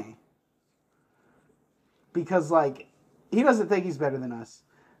 that's funny. Because, like, he doesn't think he's better than us.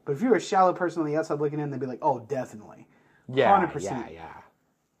 But if you're a shallow person on the outside looking in, they'd be like, oh, definitely. Yeah, 100%. yeah.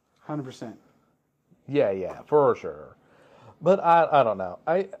 100%. Yeah, for sure. But I don't know.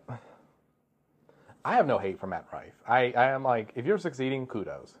 I have no hate for Matt Rife. I am like, if you're succeeding,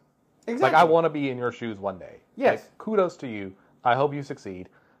 kudos. Exactly. Like, I want to be in your shoes one day. Yes. Like, kudos to you. I hope you succeed.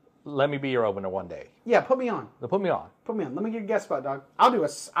 Let me be your opener one day. Yeah, put me on. Put me on. Put me on. Let me get a guest spot, dog. I'll do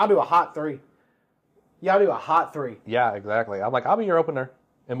a hot 3. Yeah, I'll do a hot 3. Yeah, exactly. I'm like, I'll be your opener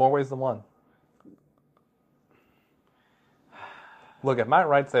in more ways than one. Look, if Matt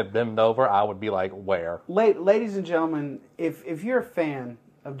Wright said bend over, I would be like, where? Ladies and gentlemen, if you're a fan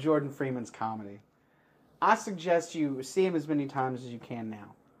of Jordan Freeman's comedy, I suggest you see him as many times as you can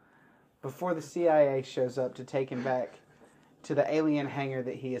now, before the CIA shows up to take him back to the alien hangar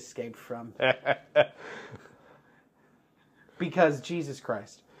that he escaped from. Because, Jesus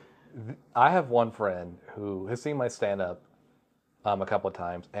Christ. I have one friend who has seen my stand-up a couple of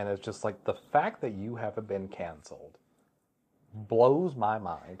times, and it's just like, the fact that you haven't been canceled blows my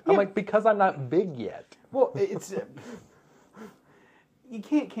mind. Yeah. I'm like, because I'm not big yet. Well, it's... you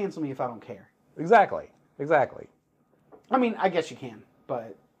can't cancel me if I don't care. Exactly. I mean, I guess you can,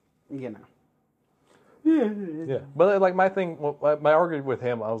 but, you know. Yeah. But, like, my argument with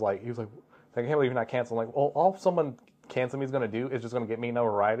him, he was like, I can't believe you're not canceled. I'm like, well, all someone cancel me is going to do is just going to get me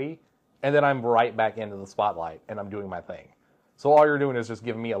notoriety, and then I'm right back into the spotlight, and I'm doing my thing. So all you're doing is just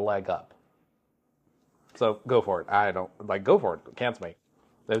giving me a leg up. So go for it. I don't, like, go for it. Cancel me.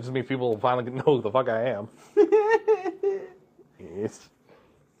 That just means people will finally know who the fuck I am. Yes.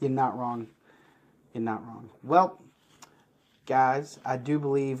 You're not wrong. Well, guys, I do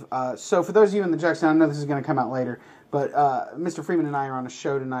believe... so for those of you in the Jackson, I know this is going to come out later, but Mr. Freeman and I are on a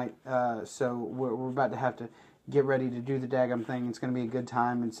show tonight, so we're about to have to get ready to do the daggum thing. It's going to be a good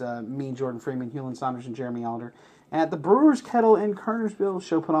time. It's me, Jordan Freeman, Hewlin Saunders, and Jeremy Alder at the Brewers Kettle in Kernersville,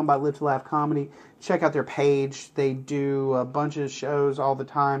 show put on by Live to Laugh Comedy. Check out their page. They do a bunch of shows all the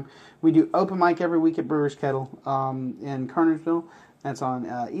time. We do open mic every week at Brewers Kettle in Kernersville. That's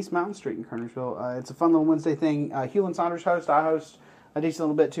on East Mountain Street in Kernersville. It's a fun little Wednesday thing. Hewlin Saunders hosts. I host a decent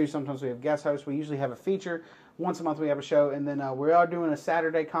little bit too. Sometimes we have guest hosts. We usually have a feature. Once a month we have a show. And then we are doing a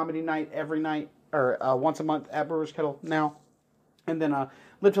Saturday comedy night every night, or once a month at Brewers Kettle now. And then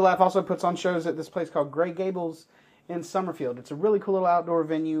Live to Laugh also puts on shows at this place called Gray Gables in Summerfield. It's a really cool little outdoor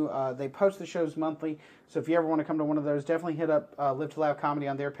venue. They post the shows monthly. So if you ever want to come to one of those, definitely hit up Live to Laugh Comedy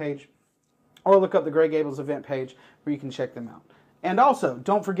on their page. Or look up the Gray Gables event page where you can check them out. And also,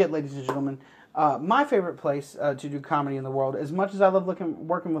 don't forget, ladies and gentlemen, my favorite place to do comedy in the world, as much as I love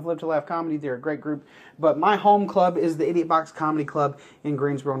working with Live to Laugh Comedy, they're a great group, but my home club is the Idiot Box Comedy Club in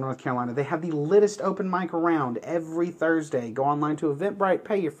Greensboro, North Carolina. They have the littest open mic around every Thursday. Go online to Eventbrite,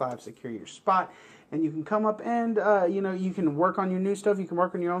 pay your $5, secure your spot, and you can come up and, you can work on your new stuff, you can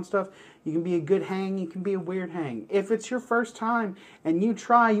work on your own stuff, you can be a good hang, you can be a weird hang. If it's your first time and you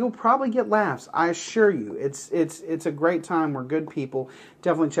try, you'll probably get laughs. I assure you. It's a great time. We're good people.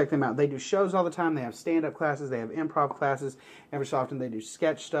 Definitely check them out. They do shows all the time. They have stand-up classes. They have improv classes. Every so often they do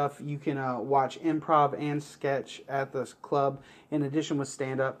sketch stuff. You can watch improv and sketch at this club in addition with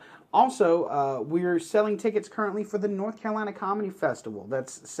stand-up. Also, we're selling tickets currently for the North Carolina Comedy Festival.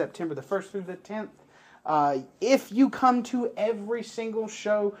 That's September the 1st through the 10th. If you come to every single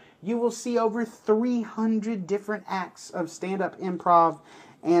show, you will see over 300 different acts of stand-up, improv,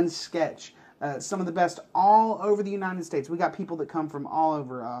 and sketch. Some of the best all over the United States. We got people that come from all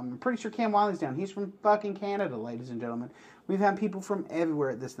over. I'm pretty sure Cam Wiley's down. He's from fucking Canada, ladies and gentlemen. We've had people from everywhere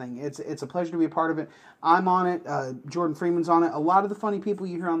at this thing. It's a pleasure to be a part of it. I'm on it. Jordan Freeman's on it. A lot of the funny people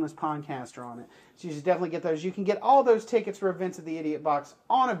you hear on this podcast are on it. So you should definitely get those. You can get all those tickets for events at the Idiot Box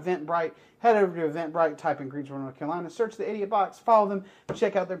on Eventbrite. Head over to Eventbrite, type in Greensboro, North Carolina, search the Idiot Box, follow them,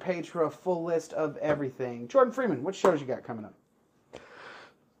 check out their page for a full list of everything. Jordan Freeman, what shows you got coming up?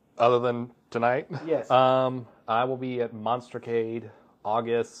 Other than tonight? Yes. I will be at Monstercade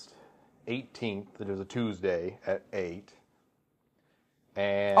August 18th. It is a Tuesday at 8.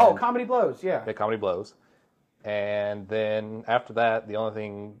 And Comedy Blows, yeah. Big Comedy Blows. And then after that, the only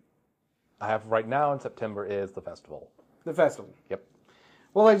thing I have right now in September is the festival. The festival. Yep.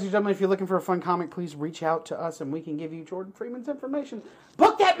 Well, ladies and gentlemen, if you're looking for a fun comic, please reach out to us and we can give you Jordan Freeman's information.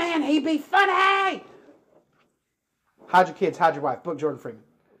 Book that man, he be funny! Hide your kids, hide your wife, book Jordan Freeman.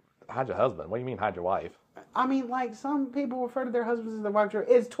 Hide your husband? What do you mean hide your wife? I mean, like, some people refer to their husbands as their wives.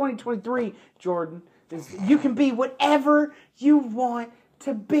 It's 2023, Jordan. You can be whatever you want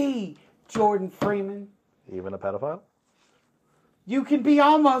to be, Jordan Freeman. Even a pedophile? You can be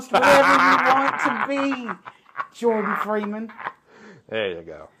almost whatever you want to be, Jordan Freeman. There you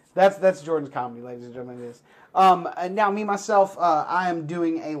go. That's Jordan's comedy, ladies and gentlemen. It is. And now, me, myself, I am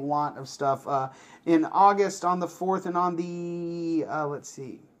doing a lot of stuff. In August, on the 4th and on the,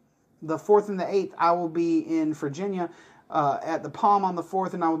 the 4th and the 8th, I will be in Virginia at the Palm on the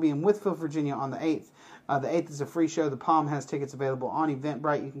 4th, and I will be in Whitfield, Virginia on the 8th. The 8th is a free show. The Palm has tickets available on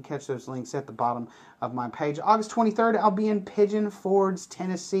Eventbrite. You can catch those links at the bottom of my page. August 23rd, I'll be in Pigeon Forge,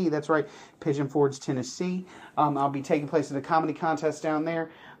 Tennessee. That's right, Pigeon Forge, Tennessee. I'll be taking place in a comedy contest down there.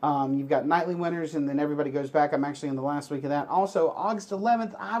 You've got nightly winners, and then everybody goes back. I'm actually in the last week of that. Also, August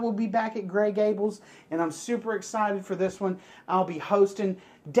 11th, I will be back at Grey Gables, and I'm super excited for this one. I'll be hosting.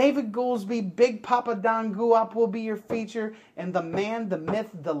 David Goolsby, Big Papa Don Guap will be your feature, and the man, the myth,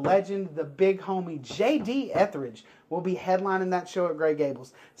 the legend, the big homie, J.D. Etheridge will be headlining that show at Grey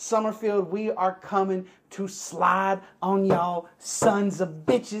Gables. Summerfield, we are coming to slide on y'all sons of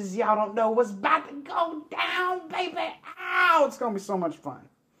bitches. Y'all don't know what's about to go down, baby. Ow! It's going to be so much fun.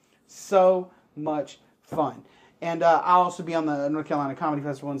 So much fun. And I'll also be on the North Carolina Comedy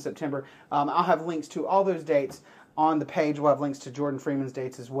Festival in September. I'll have links to all those dates on the page. We'll have links to Jordan Freeman's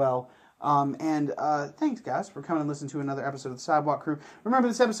dates as well. Thanks, guys, for coming and listening to another episode of the Sidewalk Crew. Remember,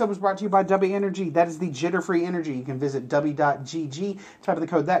 this episode was brought to you by W Energy. That is the jitter-free energy. You can visit w.gg, type in the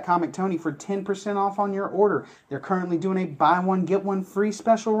code ThatComicTony for 10% off on your order. They're currently doing a buy one, get one free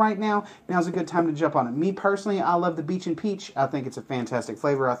special right now. Now's a good time to jump on it. Me, personally, I love the Beach and Peach. I think it's a fantastic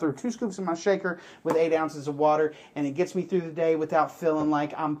flavor. I throw 2 scoops in my shaker with 8 ounces of water, and it gets me through the day without feeling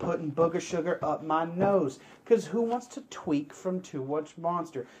like I'm putting booger sugar up my nose. Because who wants to tweak from Too Much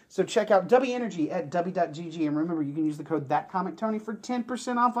Monster? So check out W Energy at w.gg. And remember, you can use the code ThatComicTony for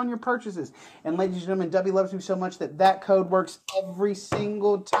 10% off on your purchases. And ladies and gentlemen, W loves me so much that code works every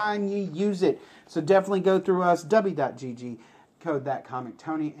single time you use it. So definitely go through us, w.gg, code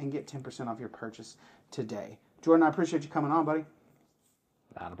ThatComicTony, and get 10% off your purchase today. Jordan, I appreciate you coming on, buddy.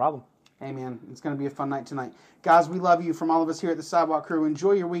 Not a problem. Hey, man, it's going to be a fun night tonight. Guys, we love you from all of us here at the Sidewalk Crew.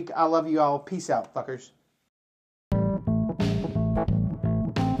 Enjoy your week. I love you all. Peace out, fuckers.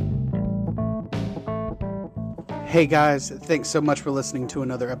 Hey guys, thanks so much for listening to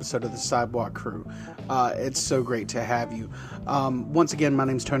another episode of the Sidewalk Crew. It's so great to have you. Once again, my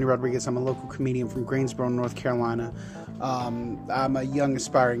name's Tony Rodriguez. I'm a local comedian from Greensboro, North Carolina. I'm a young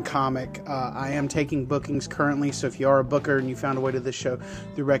aspiring comic. I am taking bookings currently, so if you are a booker and you found a way to this show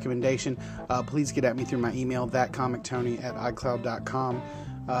through recommendation, please get at me through my email, thatcomictony@icloud.com.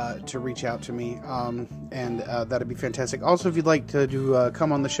 To reach out to me, and that'd be fantastic. Also, if you'd like to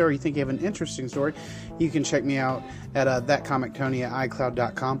come on the show or you think you have an interesting story, you can check me out at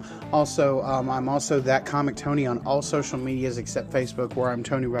thatcomictony@icloud.com. Also, I'm also That Comic Tony on all social medias except Facebook, where I'm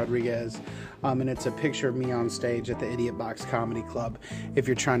Tony Rodriguez, and it's a picture of me on stage at the Idiot Box Comedy Club, if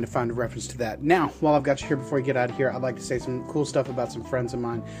you're trying to find a reference to that. Now, while I've got you here, before you get out of here, I'd like to say some cool stuff about some friends of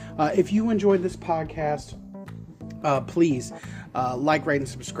mine. If you enjoyed this podcast, please like, rate, and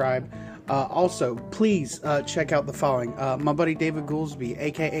subscribe. Also, please check out the following. My buddy David Goolsby,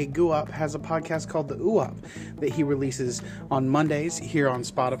 a.k.a. Guap, has a podcast called The Uap that he releases on Mondays here on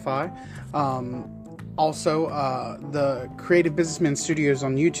Spotify. Also, the Creative Businessmen Studios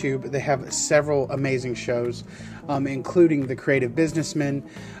on YouTube, they have several amazing shows, including The Creative Businessmen,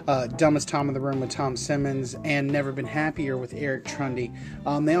 Dumbest Tom in the Room with Tom Simmons, and Never Been Happier with Eric Trundy.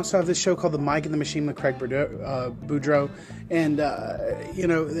 They also have this show called The Mike and the Machine with Craig Boudreau, and,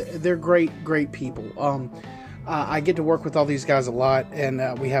 they're great people. I get to work with all these guys a lot,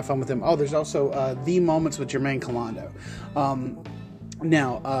 and we have fun with them. Oh, there's also The Moments with Jermaine Calando.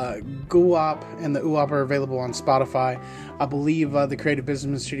 Now, Guap and the Uap are available on Spotify. I believe the Creative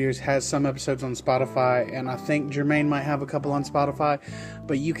Businessman Studios has some episodes on Spotify, and I think Jermaine might have a couple on Spotify.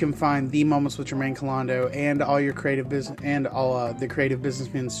 But you can find The Moments with Jermaine Calando and all your creative business and all the Creative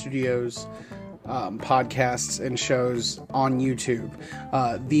Businessman Studios podcasts and shows on YouTube.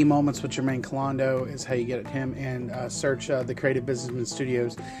 The Moments with Jermaine Colando is how you get at him, and search the Creative Businessman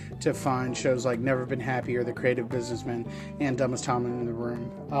Studios to find shows like Never Been Happier, The Creative Businessman, and Dumbest Tom in the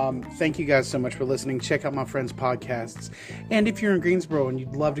Room. Thank you guys so much for listening. Check out my friends' podcasts. And if you're in Greensboro and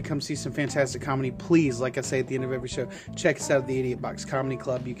you'd love to come see some fantastic comedy, please, like I say at the end of every show, check us out at the Idiot Box Comedy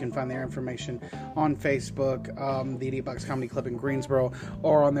Club. You can find their information on Facebook, the Idiot Box Comedy Club in Greensboro,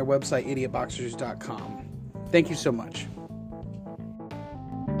 or on their website, idiotboxers.com. Thank you so much.